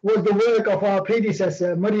was the work of our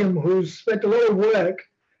predecessor, Mariam, who spent a lot of work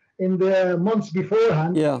in the months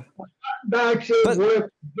beforehand. Yeah. That actually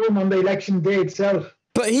work done on the election day itself.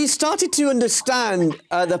 But he started to understand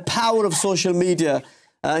the power of social media.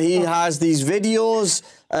 He has these videos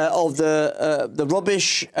of the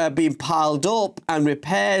rubbish being piled up and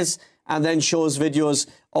repairs, and then shows videos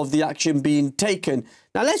of the action being taken.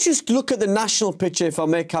 Now, let's just look at the national picture, if I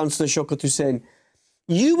may, Councillor Shaukat Hussain.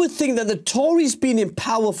 You would think that the Tories being in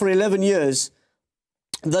power for 11 years,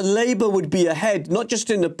 that Labour would be ahead, not just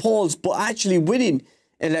in the polls, but actually winning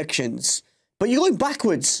elections. But you're going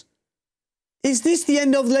backwards. Is this the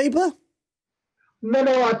end of Labour?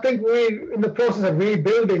 No, I think we're in the process of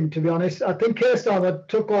rebuilding, to be honest. I think Keir Starmer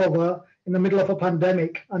took over in the middle of a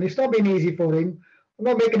pandemic, and it's not been easy for him. I'm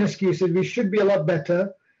not making excuses. We should be a lot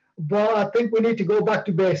better. But I think we need to go back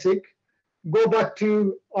to basic, go back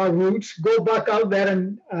to our roots, go back out there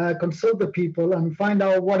and consult the people and find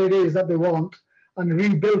out what it is that they want and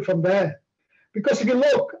rebuild from there. Because if you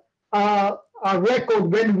look, our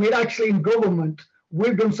record when we're actually in government,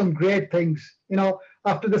 we've done some great things.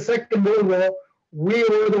 After the Second World War, we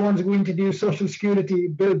were the ones who introduced social security,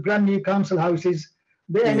 built brand new council houses,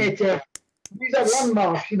 the NHS. These are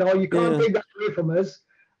landmarks, you can't take that away from us.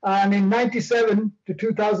 And in 97 to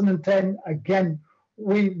 2010, again,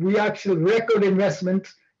 we actually record investment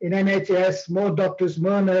in NHS, more doctors,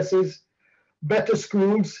 more nurses, better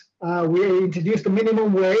schools. We introduced the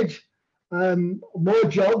minimum wage, more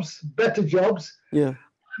jobs, better jobs. Yeah.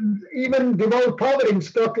 even devolved power in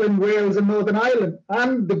Scotland, Wales, and Northern Ireland,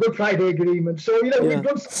 and the Good Friday Agreement. So, you know, we've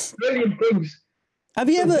done some brilliant things. Have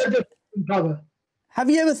you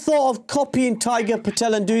ever thought of copying Tiger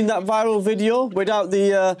Patel and doing that viral video without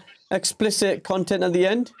the explicit content at the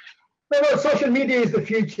end? Well, social media is the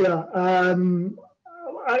future.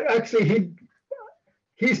 Actually,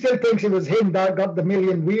 he still thinks it was him that got the 1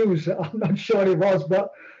 million views. I'm not sure it was,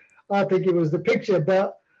 but I think it was the picture.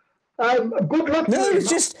 But good luck to him.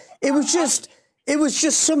 It was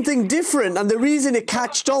just something different, and the reason it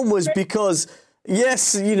catched on was because,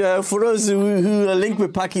 yes, you know, for us who are linked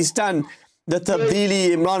with Pakistan, the Tabdili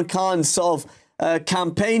Imran Khan's sort of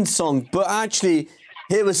campaign song, but actually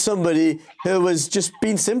here was somebody who was just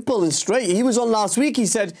being simple and straight. He was on last week. He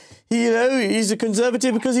said, he's a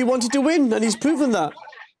conservative because he wanted to win, and he's proven that.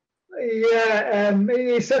 Yeah,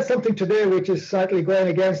 he said something today which is slightly going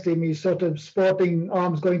against him. He's sort of sporting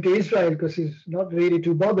arms going to Israel because he's not really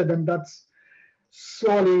too bothered, and that's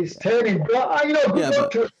slowly he's turning. But, you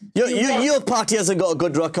know, your party hasn't got a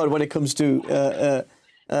good record when it comes to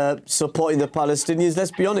supporting the Palestinians,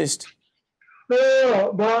 let's be honest.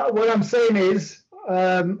 No, but what I'm saying is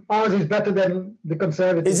ours is better than the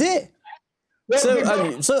Conservatives. Is it?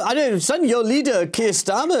 Well, so I don't understand. Your leader, Keir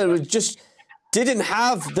Starmer, just didn't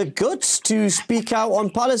have the guts to speak out on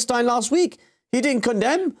Palestine last week. He didn't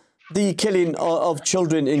condemn the killing of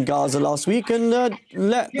children in Gaza last week and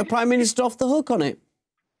let the Prime Minister off the hook on it.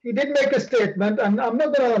 He did make a statement, and I'm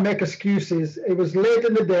not going to make excuses. It was late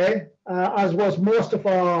in the day, as was most of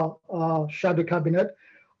our shadow cabinet.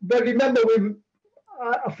 But remember,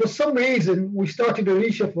 for some reason, we started a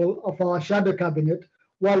reshuffle of our shadow cabinet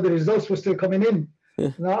while the results were still coming in.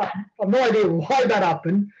 Yeah. Now, I have no idea why that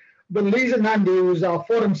happened, but Lisa Nandy, who's our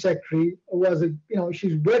foreign secretary,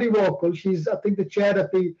 she's very vocal. She's, I think, the chair of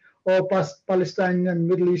the Palestinian and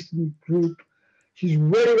Middle Eastern group. She's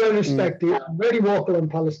very well respected, very vocal on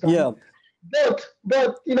Palestine. Yeah.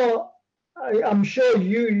 But you know, I'm sure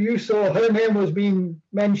you saw her name was being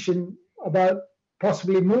mentioned about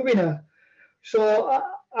possibly moving her. So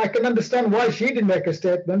I can understand why she didn't make a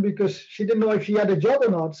statement, because she didn't know if she had a job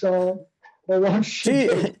or not. So, but once she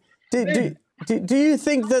do you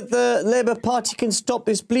think that the Labour Party can stop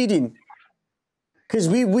this bleeding? Because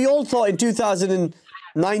we all thought in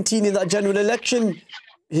 2019 in that general election,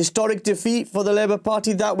 historic defeat for the Labour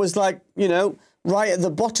Party, that was like, you know, right at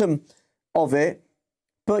the bottom of it.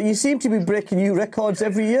 But you seem to be breaking new records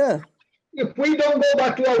every year. If we don't go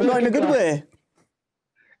back to our not in a good way.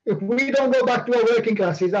 If we don't go back to our working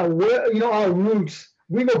classes, our roots,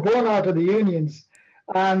 we were born out of the unions.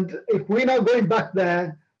 And if we're not going back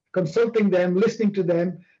there, consulting them, listening to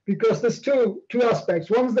them, because there's two aspects.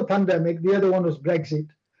 One's the pandemic, the other one was Brexit.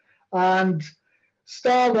 And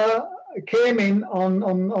Starmer came in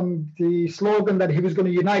on the slogan that he was going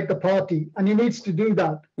to unite the party, and he needs to do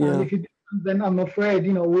that. Yeah. And if he doesn't, then I'm afraid,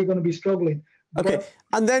 you know, we're going to be struggling. Okay,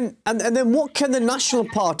 and then what can the National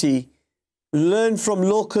Party learn from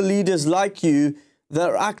local leaders like you that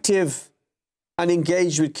are active and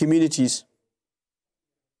engaged with communities?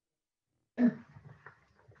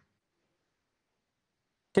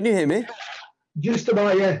 Can you hear me? Just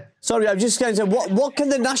about, yeah. Sorry, I'm just going to say, what can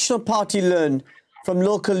the National Party learn from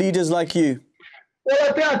local leaders like you?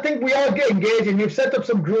 Well, I think we all get engaging. We've set up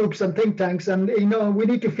some groups and think tanks, and you know, we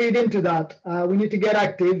need to feed into that. We need to get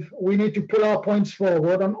active. We need to put our points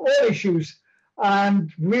forward on all issues and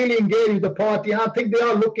really engage with the party. And I think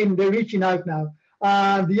they're reaching out now.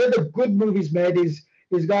 The other good move he's made is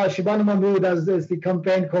he's got Shabana Mahmood as the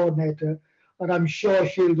campaign coordinator, and I'm sure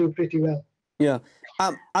she'll do pretty well. Yeah.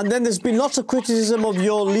 And then there's been lots of criticism of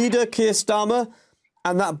your leader, Keir Starmer,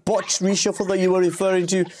 and that botched reshuffle that you were referring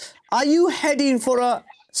to. Are you heading for a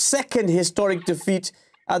second historic defeat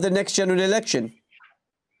at the next general election?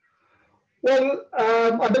 Well, I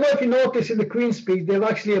don't know if you noticed in the Queen's speech, they've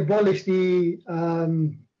actually abolished the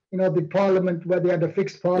Parliament where they had a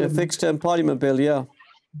fixed Parliament. The fixed-term Parliament bill, yeah.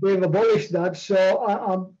 They've abolished that,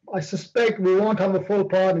 so I suspect we won't have a full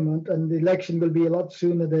Parliament, and the election will be a lot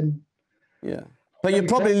sooner than. Yeah, but you'll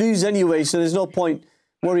probably lose anyway, so there's no point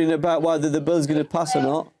worrying about whether the bill's going to pass or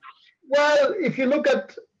not. Well, if you look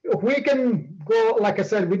at, if we can go, like I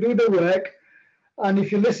said, we do the work, and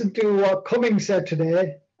if you listen to what Cummings said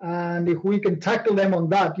today, and if we can tackle them on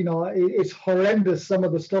that, you know, it's horrendous, some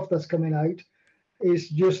of the stuff that's coming out. It's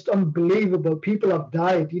just unbelievable. People have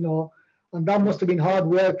died, you know, and that must have been hard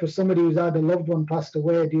work for somebody who's had a loved one passed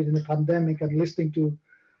away during the pandemic, and listening to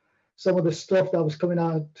some of the stuff that was coming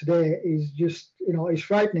out today is just, you know, it's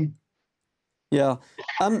frightening. Yeah.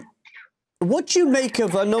 What do you make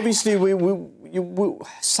of, and obviously we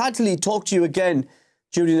sadly talked to you again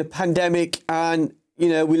during the pandemic, and you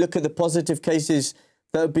know, we look at the positive cases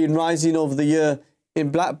that have been rising over the year in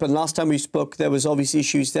Blackburn. Last time we spoke, there was obviously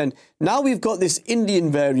issues then. Now we've got this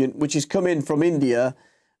Indian variant, which has come in from India.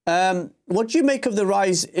 What do you make of the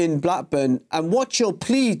rise in Blackburn? And what's your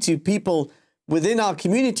plea to people within our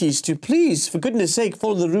communities to please, for goodness sake,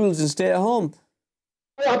 follow the rules and stay at home?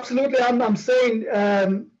 Absolutely. I'm saying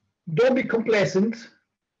don't be complacent.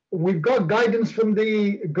 We've got guidance from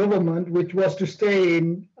the government, which was to stay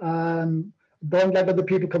in, don't let other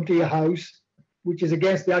people come to your house, which is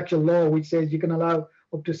against the actual law, which says you can allow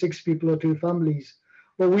up to 6 people or 2 families.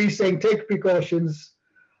 But we're saying take precautions,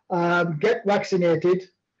 get vaccinated,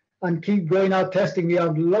 and keep going out testing. We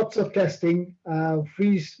have lots of testing,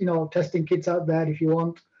 free, testing kits out there if you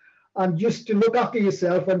want. And just to look after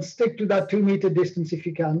yourself and stick to that 2-meter distance if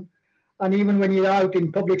you can. And even when you're out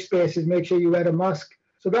in public spaces, make sure you wear a mask.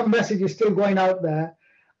 So that message is still going out there.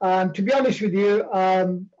 And to be honest with you,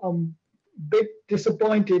 I'm a bit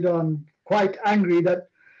disappointed and quite angry that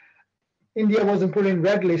India wasn't put in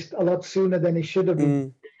red list a lot sooner than it should have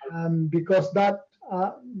been. Because that,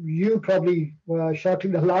 you probably were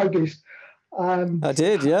shouting the loudest. I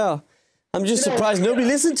did, yeah. I'm just surprised nobody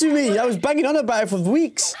listened to me. I was banging on about it for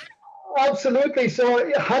weeks. Absolutely.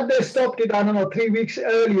 So had they stopped it, I don't know, 3 weeks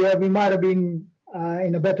earlier, we might have been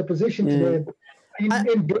in a better position today. In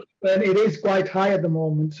Blackburn, it is quite high at the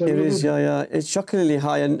moment. So it is, yeah. It's shockingly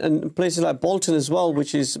high. And places like Bolton as well,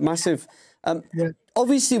 which is massive.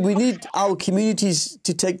 Obviously, we need our communities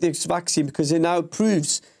to take this vaccine because it now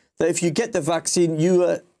proves that if you get the vaccine, you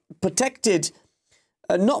are protected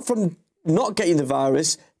not from not getting the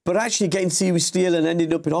virus, but actually getting seriously ill and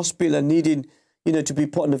ending up in hospital and needing, to be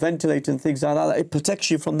put on a ventilator and things like that. It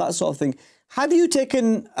protects you from that sort of thing. Have you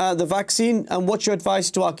taken the vaccine, and what's your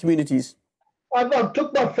advice to our communities? I've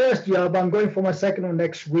took my first jab. I'm going for my second one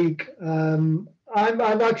next week.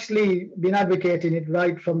 I've actually been advocating it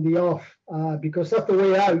right from the off because that's the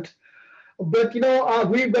way out. But,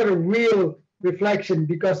 we've got a real reflection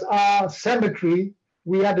because our cemetery,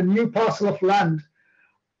 we had a new parcel of land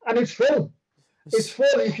and it's full. It's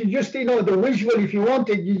full. If you just, the visual, if you want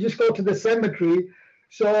it, you just go to the cemetery.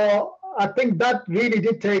 So I think that really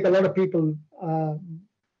did take a lot of people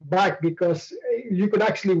back because you could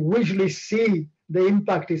actually visually see the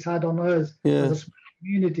impact it's had on us as a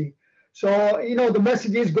community. So, the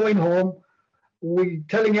message is going home. We're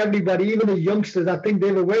telling everybody, even the youngsters, I think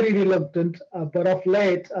they were very reluctant, but of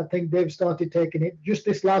late, I think they've started taking it. Just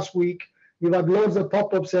this last week, we've had loads of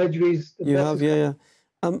pop-up surgeries. You have, yeah.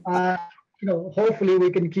 Hopefully we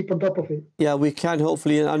can keep on top of it. Yeah, we can,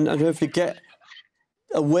 hopefully, and hopefully get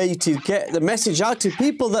a way to get the message out to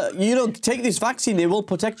people that, take this vaccine, it will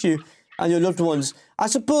protect you and your loved ones. I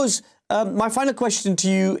suppose my final question to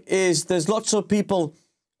you is there's lots of people,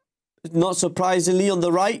 not surprisingly, on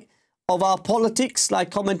the right of our politics,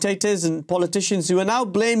 like commentators and politicians who are now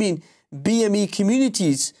blaming BME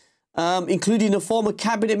communities, including a former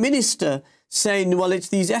cabinet minister, saying, well, it's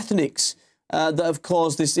these ethnics that have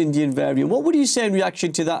caused this Indian variant. What would you say in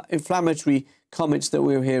reaction to that inflammatory comments that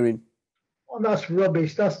we're hearing? Oh, that's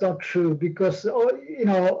rubbish. That's not true because,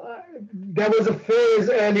 there was a phase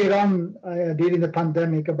earlier on during the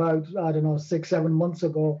pandemic about, 6-7 months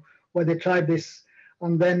ago where they tried this.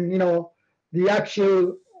 And then, the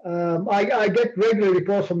actual, I get regular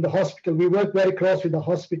reports from the hospital. We work very close with the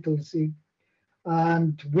hospitals,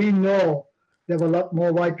 and we know there were a lot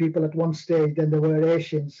more white people at one stage than there were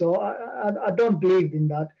Asians. So I don't believe in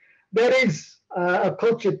that. There is a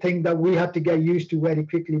culture thing that we had to get used to very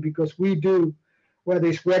quickly because we do, whether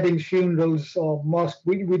it's weddings, funerals, or mosque,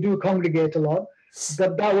 we do congregate a lot.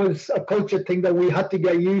 But that was a culture thing that we had to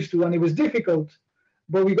get used to, and it was difficult.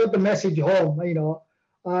 But we got the message home,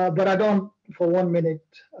 but I don't, for 1 minute,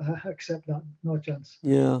 accept that. No chance.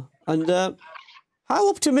 Yeah. And how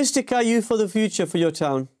optimistic are you for the future for your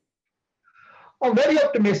town? I'm very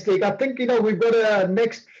optimistic. I think, we've got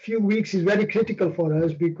next few weeks is very critical for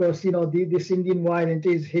us because, this Indian variant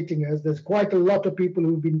is hitting us. There's quite a lot of people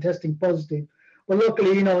who've been testing positive. But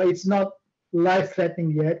luckily, it's not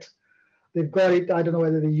life-threatening yet. They've got it, I don't know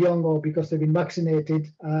whether they're young or because they've been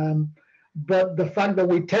vaccinated. But the fact that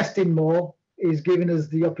we're testing more is giving us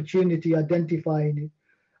the opportunity identifying it.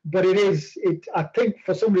 But I think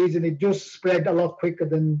for some reason, it just spread a lot quicker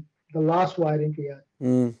than the last variant we had.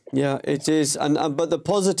 Yeah, it is. But the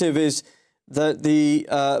positive is that the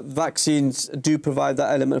vaccines do provide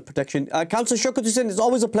that element of protection. Councillor Shaukat Hussain, it's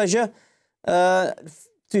always a pleasure to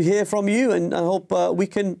hear from you, and I hope we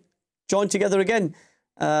can join together again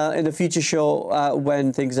in a future show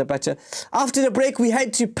when things are better. After the break, we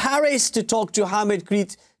head to Paris to talk to Hamid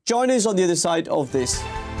Chriet. Join us on the other side of this.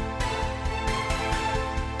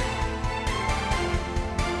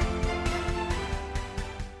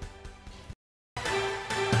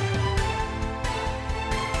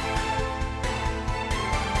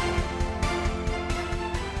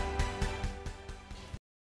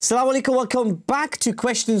 Assalamu alaikum, welcome back to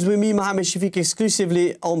Questions with me, Mohammed Shafiq,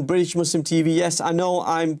 exclusively on British Muslim TV. Yes, I know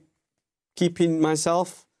I'm keeping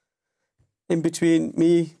myself in between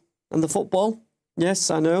me and the football.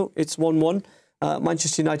 Yes, I know, it's 1-1.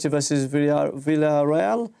 Manchester United versus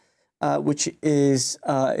Villarreal, which is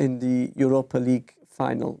in the Europa League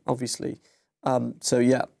final, obviously. So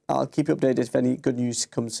yeah, I'll keep you updated if any good news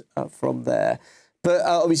comes from there. But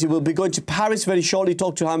obviously, we'll be going to Paris very shortly,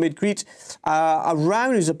 talk to Hamid Chriet,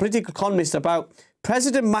 who's a political economist, about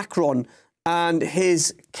President Macron and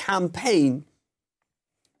his campaign,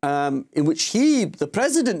 in which the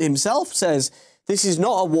president himself says this is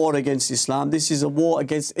not a war against Islam, this is a war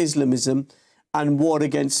against Islamism and war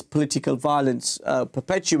against political violence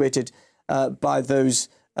perpetuated by those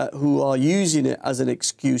who are using it as an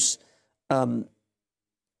excuse to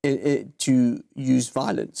use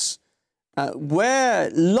violence. Where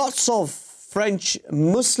lots of French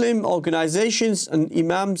Muslim organizations and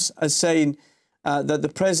imams are saying that the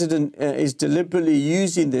president is deliberately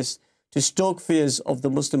using this to stoke fears of the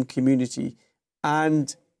Muslim community,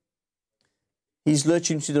 and he's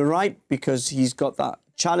lurching to the right because he's got that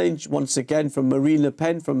challenge once again from Marine Le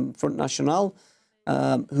Pen from Front National,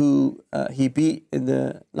 who he beat in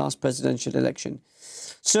the last presidential election.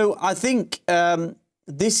 So I think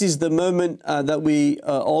this is the moment that we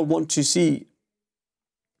all want to see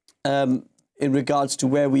in regards to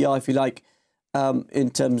where we are, if you like, in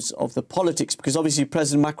terms of the politics. Because obviously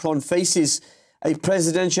President Macron faces a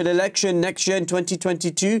presidential election next year in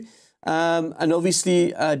 2022. And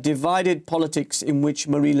obviously divided politics in which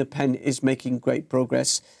Marine Le Pen is making great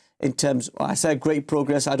progress in terms, I say great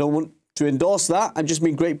progress, I don't want to endorse that, I just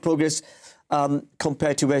mean great progress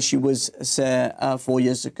compared to where she was, say, 4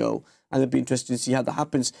 years ago. And it'll be interesting to see how that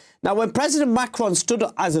happens. Now, when President Macron stood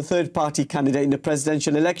as a third-party candidate in the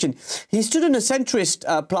presidential election, he stood on a centrist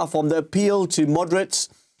platform that appealed to moderates,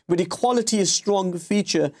 with equality a strong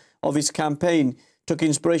feature of his campaign, took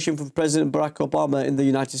inspiration from President Barack Obama in the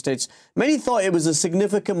United States. Many thought it was a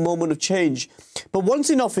significant moment of change. But once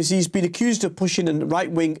in office, he's been accused of pushing a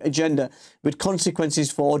right-wing agenda with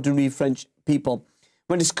consequences for ordinary French people.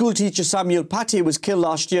 When the school teacher Samuel Paty was killed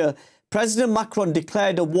last year, President Macron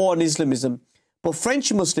declared a war on Islamism, but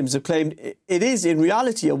French Muslims have claimed it is in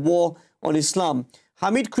reality a war on Islam.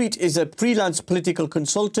 Hamid Chriet is a freelance political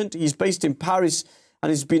consultant. He's based in Paris and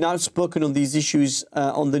has been outspoken on these issues,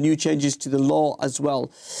 on the new changes to the law as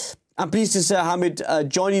well. I'm pleased to say Hamid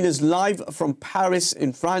joining us live from Paris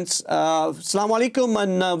in France. Assalamu alaikum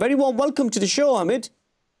and very warm welcome to the show, Hamid.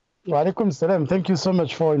 Wa alaikum salam. Thank you so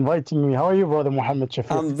much for inviting me. How are you, brother Mohammed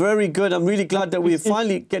Shafiq? I'm very good. I'm really glad that we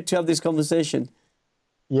finally get to have this conversation.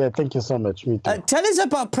 Yeah, thank you so much. Me too. Tell us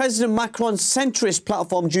about President Macron's centrist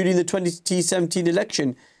platform during the 2017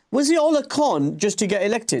 election. Was it all a con just to get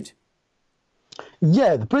elected?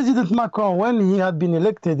 Yeah, President Macron, when he had been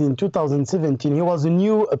elected in 2017, he was a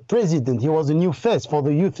new president. He was a new face for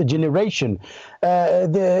the youth generation.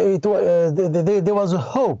 There was a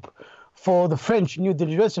hope for the French new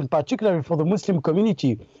generation, particularly for the Muslim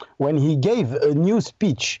community, when he gave a new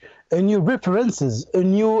speech, a new references, a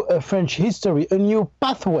new French history, a new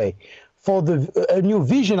pathway, for a new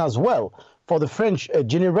vision as well for the French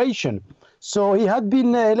generation. So he had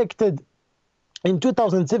been elected in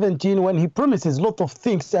 2017 when he promises a lot of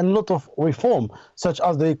things and a lot of reform, such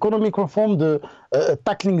as the economic reform, the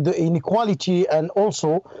tackling the inequality, and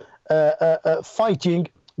also fighting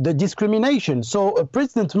the discrimination. So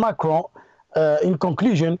President Macron, in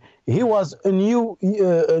conclusion, he was a new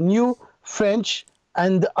French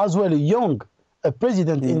and as well a young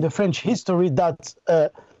president in the French history that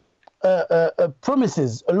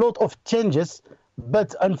promises a lot of changes.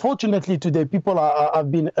 But unfortunately today people have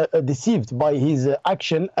been deceived by his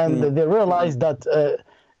action, and they realize that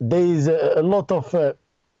there is a lot of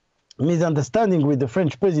misunderstanding with the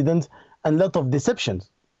French president and a lot of deceptions,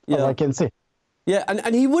 as I can say. Yeah,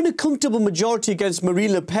 and he won a comfortable majority against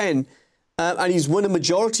Marine Le Pen, and he's won a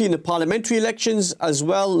majority in the parliamentary elections as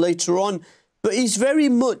well later on. But he's very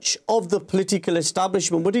much of the political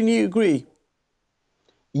establishment. Wouldn't you agree?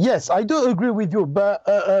 Yes, I do agree with you, but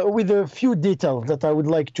with a few details that I would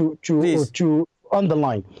like to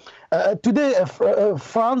underline. Today,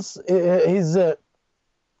 France is in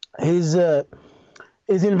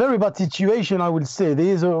very bad situation, I would say. There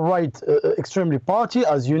is a right extremely party,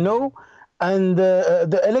 as you know, and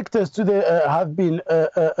the electors today have been,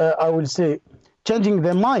 I would say, changing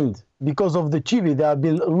their mind because of the TV. They have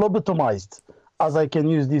been lobotomized, as I can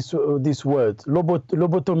use this word.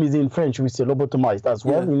 Lobotomy in French, we say lobotomized as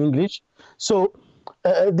well in English. So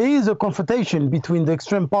there is a confrontation between the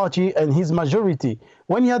extreme party and his majority.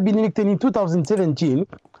 When he had been elected in 2017,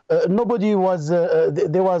 nobody was.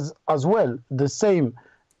 There was as well the same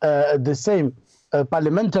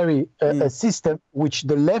parliamentary system, which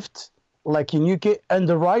the left, like in UK, and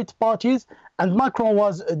the right parties. And Macron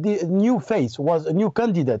was the new face, was a new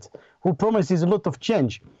candidate who promises a lot of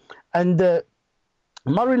change. And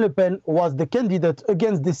Marine Le Pen was the candidate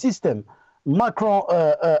against the system. Macron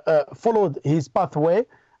followed his pathway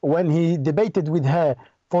when he debated with her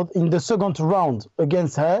in the second round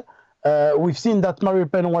against her. We've seen that Marine Le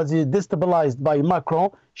Pen was destabilized by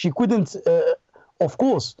Macron. She couldn't, of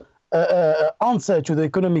course, answer to the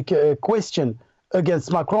economic question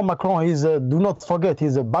against Macron. Macron is, do not forget,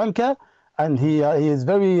 he's a banker, and he is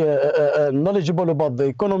very knowledgeable about the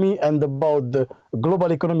economy and about the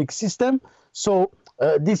global economic system. So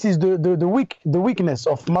this is the weakness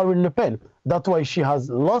of Marine Le Pen. That's why she has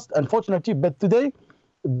lost, unfortunately. But today,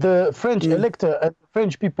 the French elector and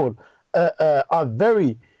French people are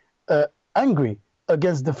very angry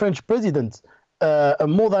against the French president.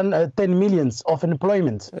 More than 10 millions of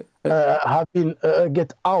employment have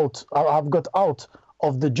got out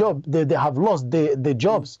of the job. They have lost the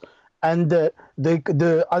jobs, and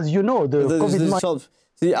as you know,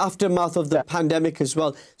 the aftermath of the pandemic as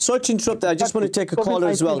well. Sorry to interrupt. I just want to take a caller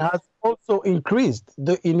as well. Has also increased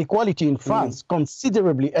the inequality in France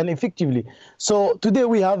considerably and effectively. So today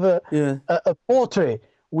we have a portrait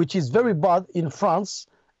which is very bad in France,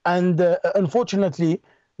 and unfortunately,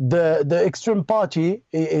 the extreme party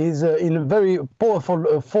is in a very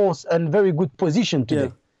powerful force and very good position today.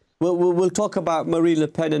 Yeah. We'll talk about Marine Le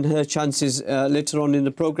Pen and her chances later on in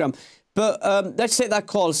the programme. But let's take that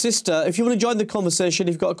call. Sister, if you want to join the conversation,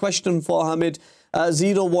 if you've got a question for Hamid,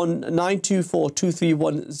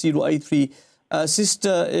 01924231083.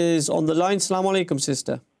 Sister is on the line. Assalamu alaikum,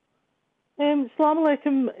 sister. Assalamu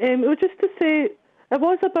alaikum. It was just to say, it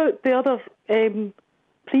was about the other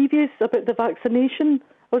previous, about the vaccination.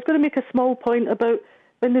 I was going to make a small point about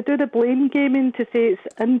when they do the blame gaming to say it's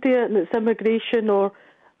India and it's immigration, or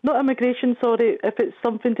not immigration, sorry, if it's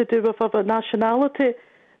something to do with our nationality,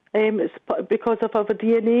 it's because of our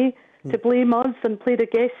DNA, to blame us and play the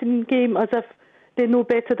guessing game as if they know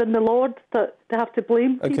better than the Lord, that they have to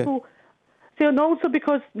blame people. So, and also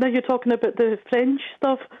because now you're talking about the French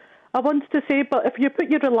stuff, I wanted to say, but if you put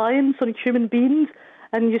your reliance on human beings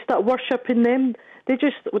and you start worshipping them, they're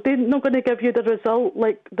not going to give you the result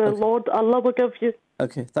like the Lord Allah will give you.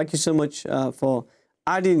 Okay, thank you so much for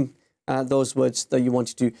adding those words that you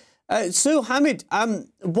wanted to. So, Hamid,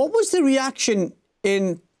 what was the reaction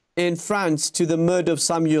in France to the murder of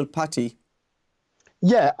Samuel Paty?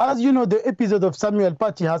 Yeah, as you know, the episode of Samuel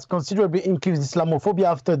Paty has considerably increased Islamophobia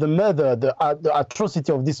after the murder, the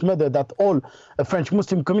atrocity of this murder that all French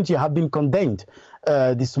Muslim community have been condemned.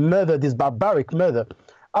 This murder, this barbaric murder.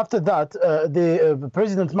 After that,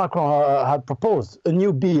 President Macron had proposed a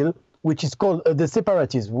new bill, which is called the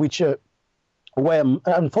Separatists, which were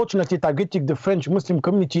unfortunately targeting the French Muslim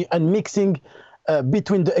community and mixing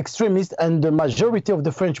between the extremists and the majority of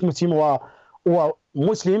the French Muslim who are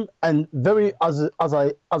Muslim and very, as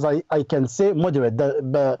I can say, moderate.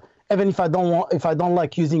 But even if I don't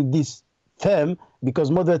like using this term,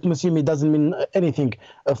 because moderate Muslim, it doesn't mean anything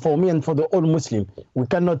for me and for the all Muslim. We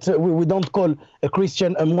cannot, we don't call a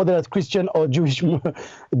Christian a moderate Christian or moderate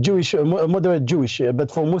Jewish.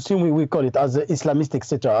 But for Muslim, we call it as Islamist,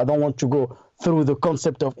 etc. I don't want to go through the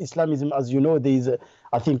concept of Islamism. As you know, there is,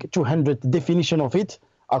 I think, 200 definition of it,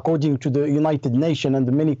 according to the United Nations and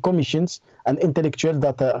the many commissions and intellectuals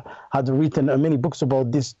that had written many books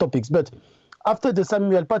about these topics. But after the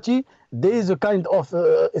Samuel Paty, there is a kind of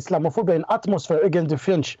Islamophobia and atmosphere against the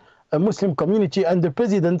French Muslim community, and the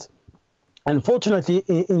president, unfortunately,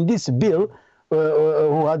 in this bill,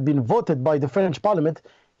 who had been voted by the French Parliament,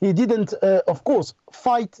 he didn't, of course,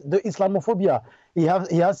 fight the Islamophobia. He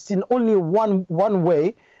has seen only one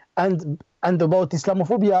way, and about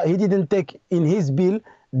Islamophobia, he didn't take in his bill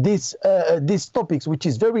these topics, which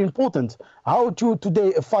is very important. How to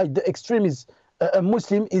today fight the extremist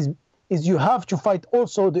Muslim is you have to fight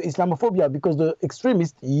also the Islamophobia, because the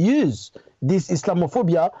extremists use this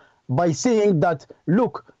Islamophobia by saying that,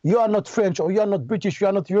 look, you are not French or you are not British, you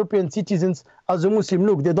are not European citizens as a Muslim.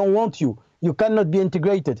 Look, they don't want you. You cannot be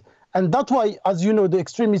integrated. And that's why, as you know, the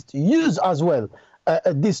extremists use as well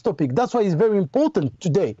this topic. That's why it's very important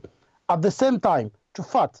today, at the same time, to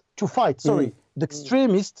fight the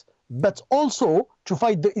extremists, but also to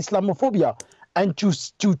fight the Islamophobia and to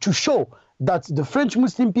show that the French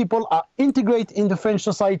Muslim people are integrated in the French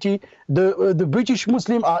society, the British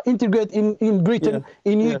Muslim are integrated in Britain,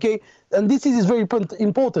 in UK, and this is very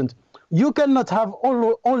important. You cannot have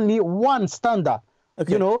only one standard.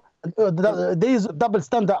 You know, there is a double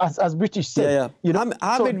standard, as British said. You know,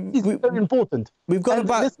 Hamid, it's very important. We've got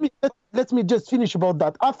about. Let me just finish about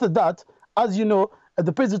that. After that, as you know,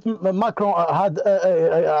 the President Macron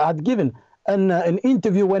had given an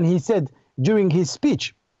interview when he said during his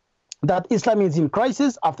speech that Islam is in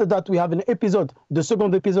crisis. After that, we have an episode, the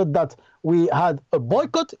second episode, that we had a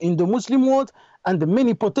boycott in the Muslim world, and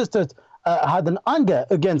many protesters had an anger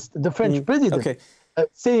against the French president,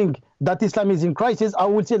 saying that Islam is in crisis. I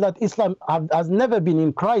would say that Islam has never been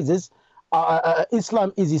in crisis.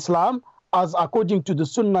 Islam is Islam, as according to the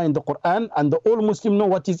Sunnah in the Quran, and all Muslims know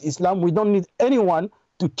what is Islam. We don't need anyone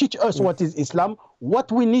to teach us what is Islam.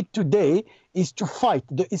 What we need today is to fight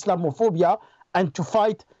the Islamophobia and to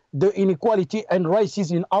fight the inequality and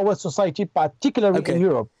racism in our society, particularly in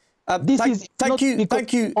Europe. Thank you,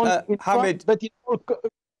 Hamid. But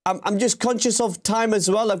I'm just conscious of time as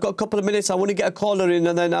well. I've got a couple of minutes. I want to get a caller in,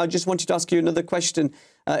 and then I just wanted to ask you another question,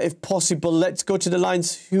 if possible. Let's go to the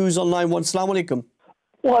lines. Who's on line one? Assalamu alaikum.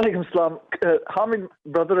 Wa alaikum salam. Hamid,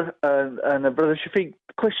 brother, and Brother Shafiq,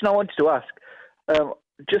 the question I wanted to ask,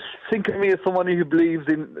 just think of me as someone who believes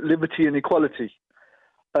in liberty and equality.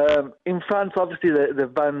 In France, obviously,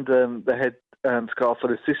 they've banned the head scarf for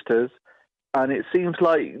the sisters, and it seems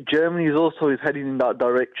like Germany is heading in that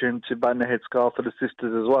direction to ban the headscarf for the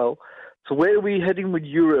sisters as well. So where are we heading with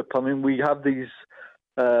Europe? I mean, we have these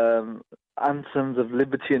anthems of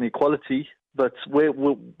liberty and equality, but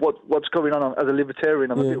what's going on? As a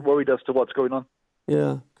libertarian, I'm a bit worried as to what's going on.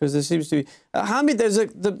 Yeah, because there seems to be Hamid.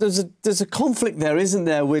 There's a conflict there, isn't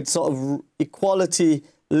there, with sort of equality,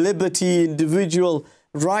 liberty, individual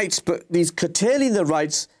rights, but these curtailing the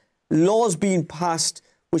rights, laws being passed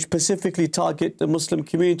which specifically target the Muslim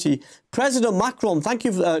community. President Macron, thank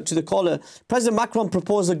you to the caller. President Macron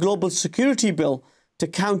proposed a global security bill to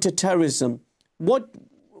counter terrorism. What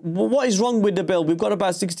is wrong with the bill? We've got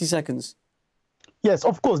about 60 seconds. Yes,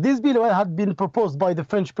 of course. This bill had been proposed by the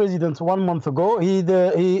French president 1 month ago. He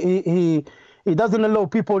doesn't allow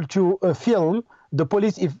people to film the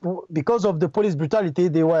police because of the police brutality.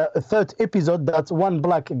 There were a third episode that one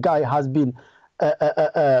black guy has been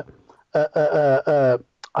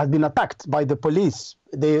attacked by the police.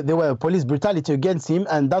 There were police brutality against him,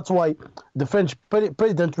 and that's why the French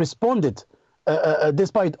president responded.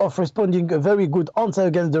 Despite of responding a very good answer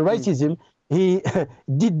against the racism, he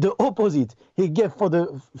did the opposite. He gave for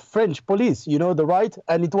the French police, you know, the right,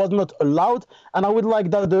 and it was not allowed. And I would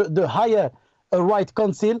like that the higher right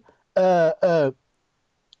council has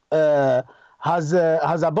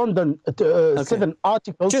abandoned 7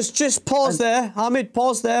 articles. Just pause there, Hamid.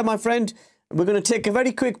 Pause there, my friend. We're going to take a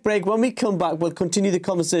very quick break. When we come back, we'll continue the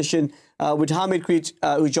conversation with Hamid Chriet,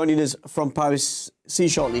 who's joining us from Paris. See you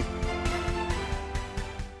shortly.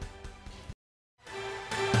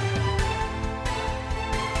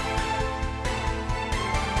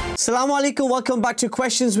 Assalamu alaikum, welcome back to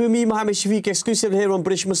Questions with me, Mohammed Shafiq, exclusive here on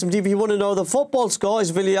British Muslim TV. If you want to know the football score,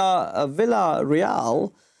 is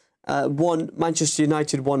Villarreal won, Manchester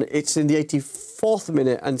United won. It's in the 84th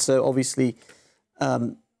minute, and so obviously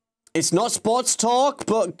it's not sports talk,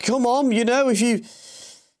 but come on, you know,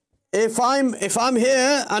 if I'm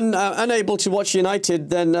here and unable to watch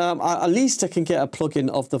United, then at least I can get a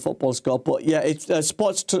plug-in of the football score. But yeah, it's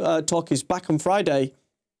sports talk is back on Friday,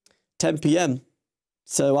 10 p.m.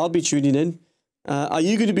 So I'll be tuning in. Are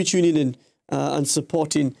you going to be tuning in and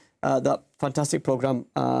supporting that fantastic program?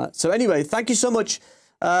 So anyway, thank you so much.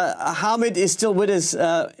 Hamid is still with us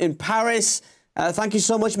in Paris. Thank you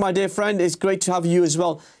so much, my dear friend. It's great to have you as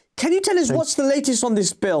well. Can you tell us what's the latest on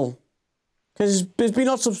this bill? Because there's been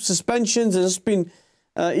lots of suspensions. There's been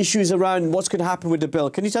issues around what's going to happen with the bill.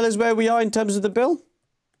 Can you tell us where we are in terms of the bill?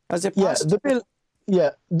 Has it passed? Yeah, the bill.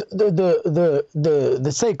 Yeah,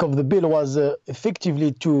 the sake of the bill was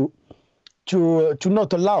effectively to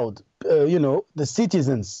not allow you know, the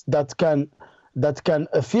citizens that can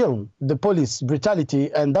film the police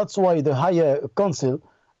brutality, and that's why the higher council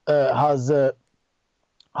has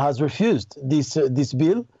refused this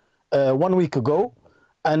bill 1 week ago,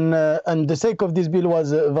 and the sake of this bill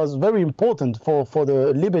was very important for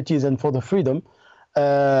the liberties and for the freedom.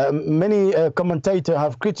 Many commentators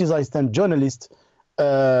have criticized and journalists.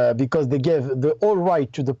 Because they gave the all right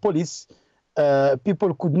to the police.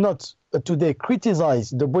 People could not today criticize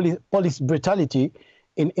the police brutality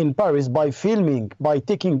in Paris by filming, by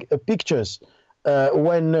taking pictures.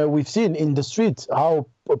 When we've seen in the street how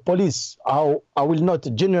police, how I will not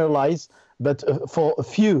generalize, but for a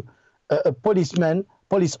few policemen,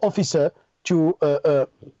 police officer to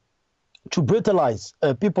brutalize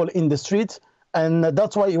people in the street. And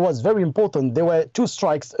that's why it was very important. There were 2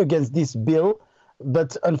 strikes against this bill.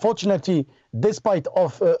 But unfortunately, despite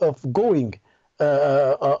of going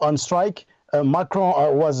on strike,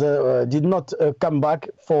 Macron did not come back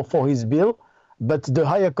for his bill. But the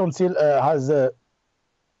Higher Council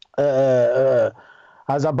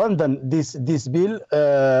has abandoned this bill.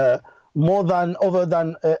 Over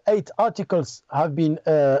than 8 articles have been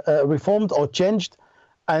reformed or changed,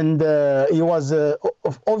 and it was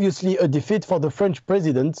obviously a defeat for the French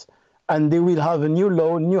president. And they will have a new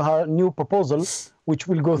law, new proposal, which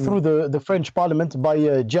will go through the French Parliament by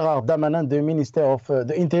Gérard Darmanin, the Minister of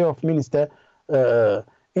the Interior Minister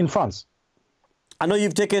in France. I know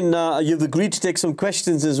you've agreed to take some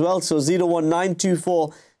questions as well. So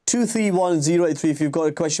 01924 231 083 if you've got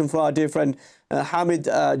a question for our dear friend Hamid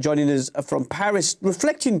joining us from Paris,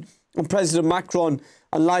 reflecting on President Macron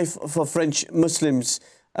and life for French Muslims.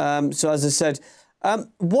 So as I said,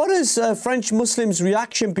 what has French Muslims'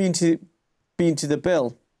 reaction been to the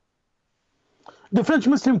bill? The French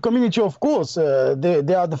Muslim community, of course,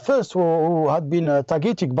 they are the first who had been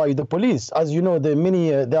targeted by the police. As you know, there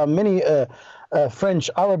are many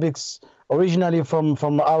French Arabics originally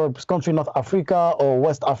from Arab country, North Africa or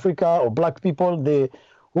West Africa, or black people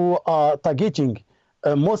who are targeting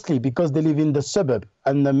mostly because they live in the suburb.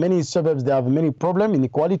 And many suburbs, they have many problems,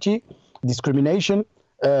 inequality, discrimination.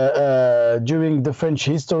 During the French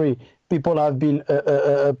history, people have been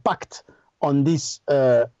packed on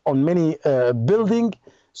on many buildings.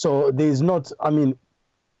 So there is not,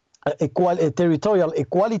 a territorial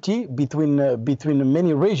equality between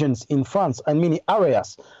many regions in France and many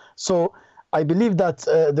areas. So I believe that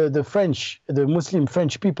the Muslim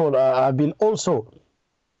French people have been also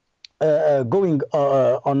going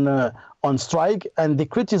on strike, and they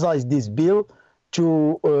criticize this bill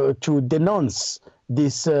to denounce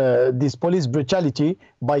this police brutality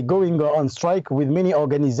by going on strike with many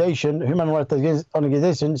organizations, human rights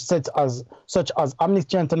organizations such as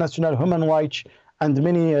Amnesty International, Human Rights, and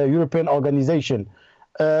many European organizations.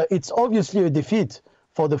 It's obviously a defeat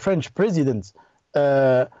for the French president.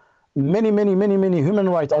 Many human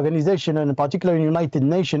rights organizations, and particularly United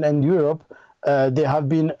Nations and Europe, they have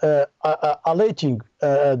been alerting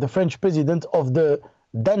the French president of the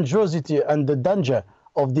dangerosity and the danger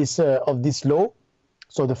of this law.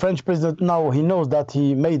 So the French president now, he knows that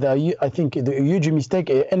he made a huge mistake,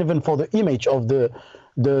 and even for the image of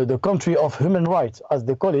the country of human rights, as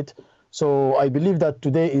they call it. So I believe that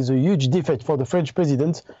today is a huge defeat for the French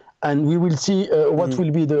president, and we will see what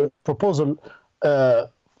will be the proposal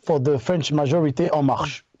for the French majority en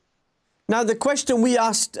marche. Now, the question we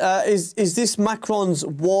asked is this Macron's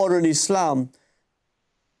war on Islam?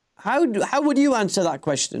 How would you answer that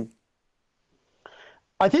question?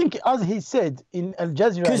 I think, as he said in Al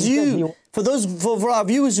Jazeera, because for our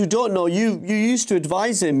viewers who don't know, you used to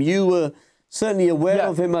advise him. You were certainly aware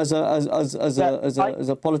of him as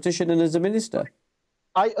a politician and as a minister.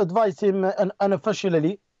 I advised him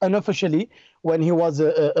unofficially when he was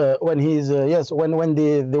when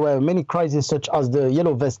there were many crises such as the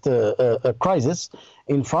Yellow Vest crisis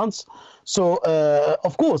in France. So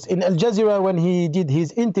of course, in Al Jazeera, when he did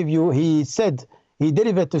his interview, he said. He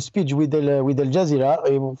delivered a speech with Al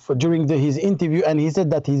Jazeera during his interview, and he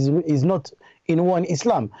said that he's not in one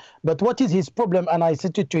Islam. But what is his problem, and I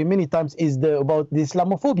said it to him many times, is about the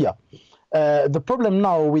Islamophobia. The problem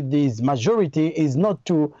now with this majority is not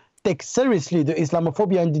to take seriously the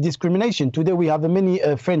Islamophobia and the discrimination. Today we have many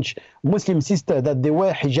French Muslim sisters that they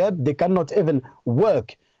wear hijab, they cannot even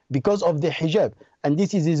work because of the hijab. And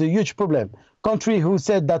this is a huge problem. Country who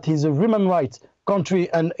said that he's a human rights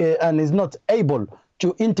country and is not able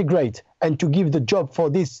to integrate and to give the job for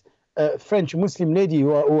this French Muslim lady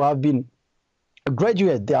who have been a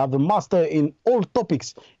graduate. They have a master in all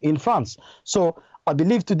topics in France. So I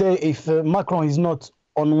believe today, if Macron is not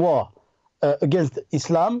on war against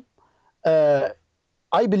Islam,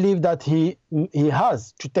 I believe that he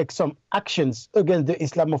has to take some actions against the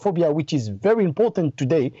Islamophobia, which is very important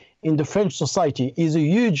today in the French society. It's a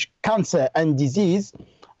huge cancer and disease,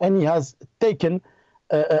 and he has taken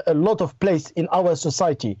a lot of place in our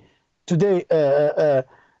society. Today, there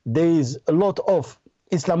is a lot of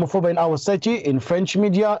Islamophobia in our society, in French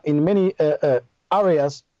media, in many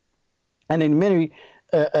areas, and in many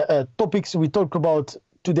topics we talk about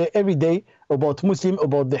today every day, about Muslim,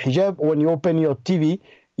 about the hijab. When you open your TV,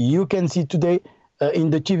 you can see today in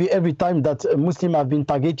the TV every time that Muslims have been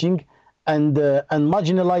targeting and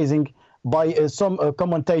marginalizing by some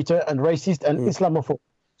commentator and racist and Islamophobe.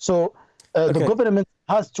 So the government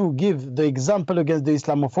has to give the example against the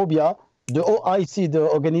Islamophobia. The OIC, the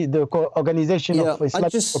Organization of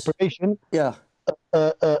Islamic Cooperation,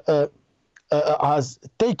 has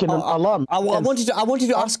taken an alarm. I wanted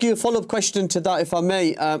to ask you a follow-up question to that, if I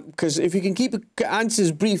may, because if you can keep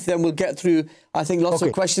answers brief, then we'll get through, I think, lots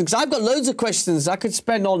of questions. Because I've got loads of questions. I could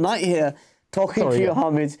spend all night here talking to you,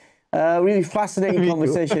 Hamid. Really fascinating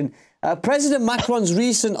conversation. President Macron's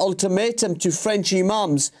recent ultimatum to French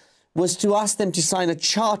imams was to ask them to sign a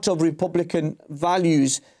charter of Republican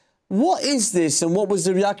values. What is this, and what was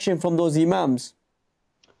the reaction from those imams?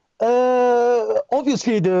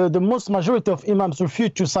 Obviously, the most majority of imams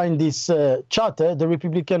refused to sign this charter, the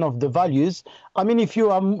Republican of the values. I mean, if you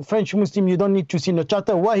are French Muslim, you don't need to sign a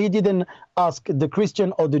charter. Why he didn't ask the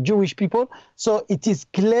Christian or the Jewish people? So it is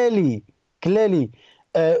clearly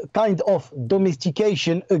kind of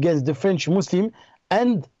domestication against the French Muslim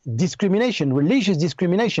and discrimination, religious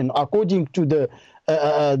discrimination, according to the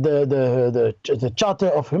Charter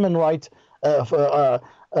of Human Rights,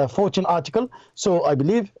 14 article. So I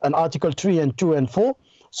believe an Article 3 and 2 and 4.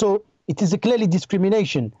 So it is a clearly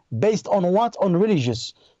discrimination based on what? On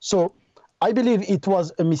religious. So I believe it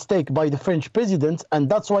was a mistake by the French president, and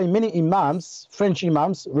that's why many imams, French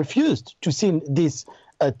imams, refused to sign this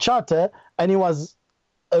charter, and it was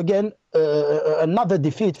again another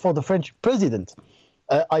defeat for the French president.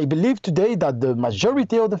 I believe today that the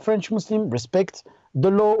majority of the French Muslims respect the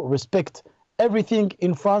law, respect everything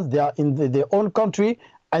in France. They are in their own country,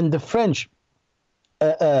 and the French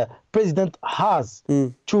president has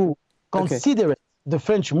to consider the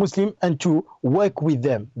French Muslim and to work with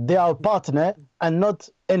them. They are a partner and not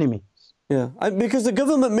enemies. Yeah, because the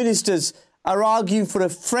government ministers are arguing for a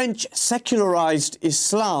French secularized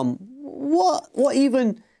Islam.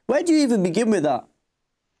 Where do you even begin with that?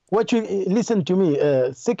 Listen to me,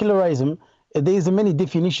 secularism, there is many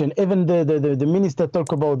definitions. Even the minister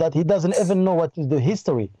talk about that. He doesn't even know what is the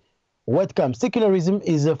history. What comes? Secularism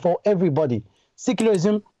is for everybody.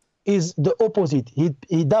 Secularism is the opposite.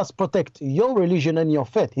 He does protect your religion and your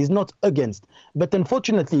faith. He's not against. But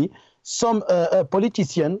unfortunately, some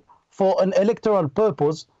politician, for an electoral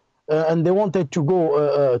purpose, and they wanted to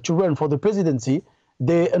go to run for the presidency,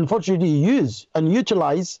 they unfortunately use and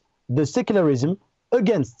utilize the secularism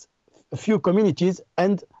against a few communities,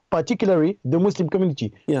 and particularly the Muslim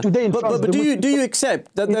community. Yeah. Today in France, but do you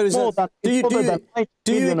accept that there is do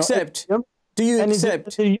you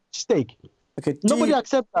accept stake? Okay. Nobody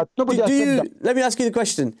accepts that. Let me ask you the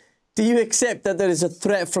question. Do you accept that there is a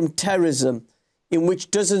threat from terrorism in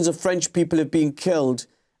which dozens of French people have been killed,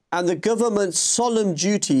 and the government's solemn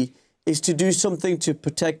duty is to do something to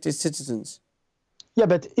protect its citizens? Yeah,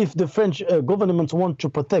 but if the French government want to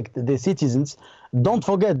protect their citizens, don't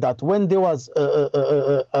forget that when there was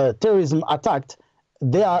a terrorism attack,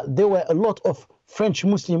 there were a lot of French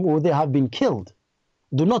Muslims who they have been killed.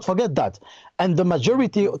 Do not forget that. And the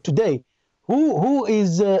majority today, who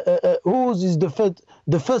is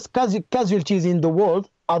the first casualties in the world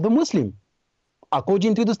are the Muslim,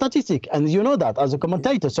 according to the statistic. And you know that as a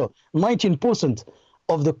commentator. So 19%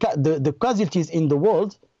 of the casualties in the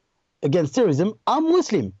world against terrorism are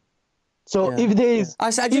Muslim. So if there is, I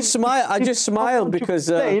just smile because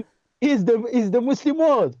is the Muslim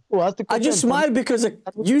world who has to. I just smile because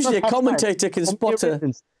usually a commentator can spot a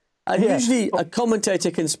commentator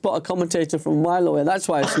can spot a commentator from a mile away. That's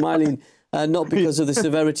why I'm smiling, not because of the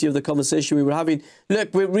severity of the conversation we were having.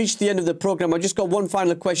 Look, we've reached the end of the program. I just got one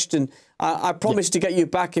final question. I promised to get you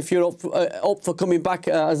back if you're up for coming back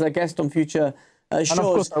as a guest on future shows. And of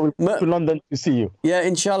course, I will come to London to see you. Yeah,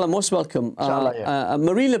 inshallah, most welcome. Inshallah,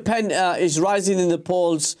 Marine Le Pen is rising in the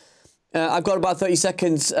polls. I've got about 30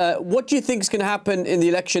 seconds. What do you think is going to happen in the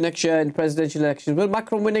election next year, in presidential elections? Will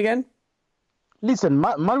Macron win again? Listen,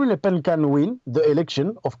 Marine Le Pen can win the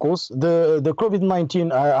election, of course. The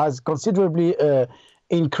COVID-19 has considerably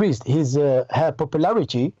increased her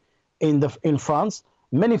popularity in France.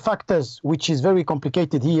 Many factors, which is very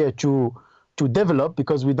complicated here to develop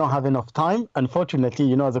because we don't have enough time. Unfortunately,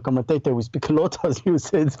 you know, as a commentator, we speak a lot, as you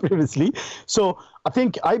said previously. So I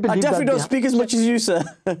believe I definitely don't speak as much as you, sir.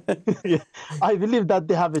 I believe that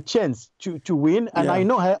they have a chance to win, and I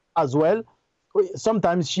know her as well.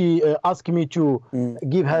 Sometimes she asks me to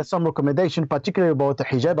give her some recommendation, particularly about the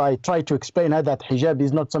hijab. I try to explain her that hijab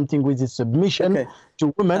is not something with a submission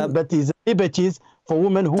to women, but is liberties for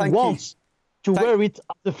women who wants to wear it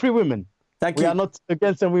as a free woman. We are not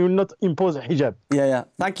against, and we will not impose hijab. Yeah.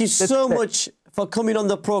 Thank you so much for coming on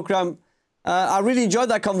the program. I really enjoyed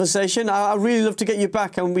that conversation. I really love to get you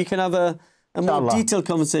back and we can have a more detailed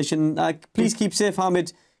conversation. Please keep safe.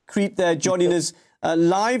 Hamid Chriet there joining us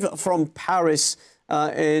live from Paris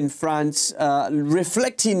in France,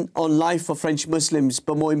 reflecting on life for French Muslims,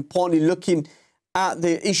 but more importantly, looking at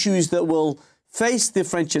the issues that will face the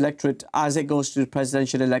French electorate as it goes to the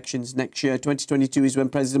presidential elections next year. 2022 is when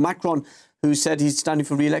President Macron, who said he's standing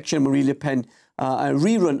for re-election, Marine Le Pen, a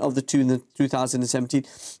rerun of the two in 2017.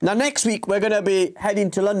 Now, next week, we're going to be heading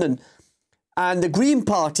to London. And the Green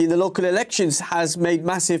Party in the local elections has made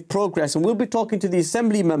massive progress. And we'll be talking to the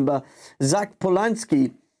Assembly member, Zach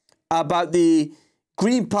Polanski, about the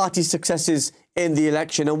Green Party successes in the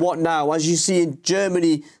election and what now. As you see in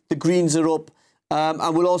Germany, the Greens are up.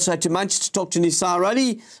 And we'll also head to Manchester to talk to Nisar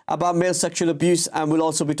Ali about male sexual abuse. And we'll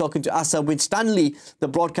also be talking to Asa Winstanley, the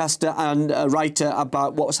broadcaster and writer,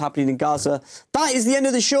 about what was happening in Gaza. That is the end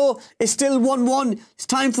of the show. It's still 1-1. It's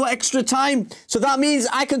time for extra time. So that means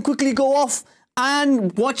I can quickly go off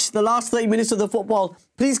and watch the last 30 minutes of the football.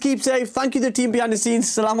 Please keep safe. Thank you to the team behind the scenes.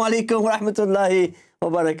 Assalamu alaikum wa rahmatullahi wa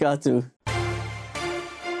barakatuh.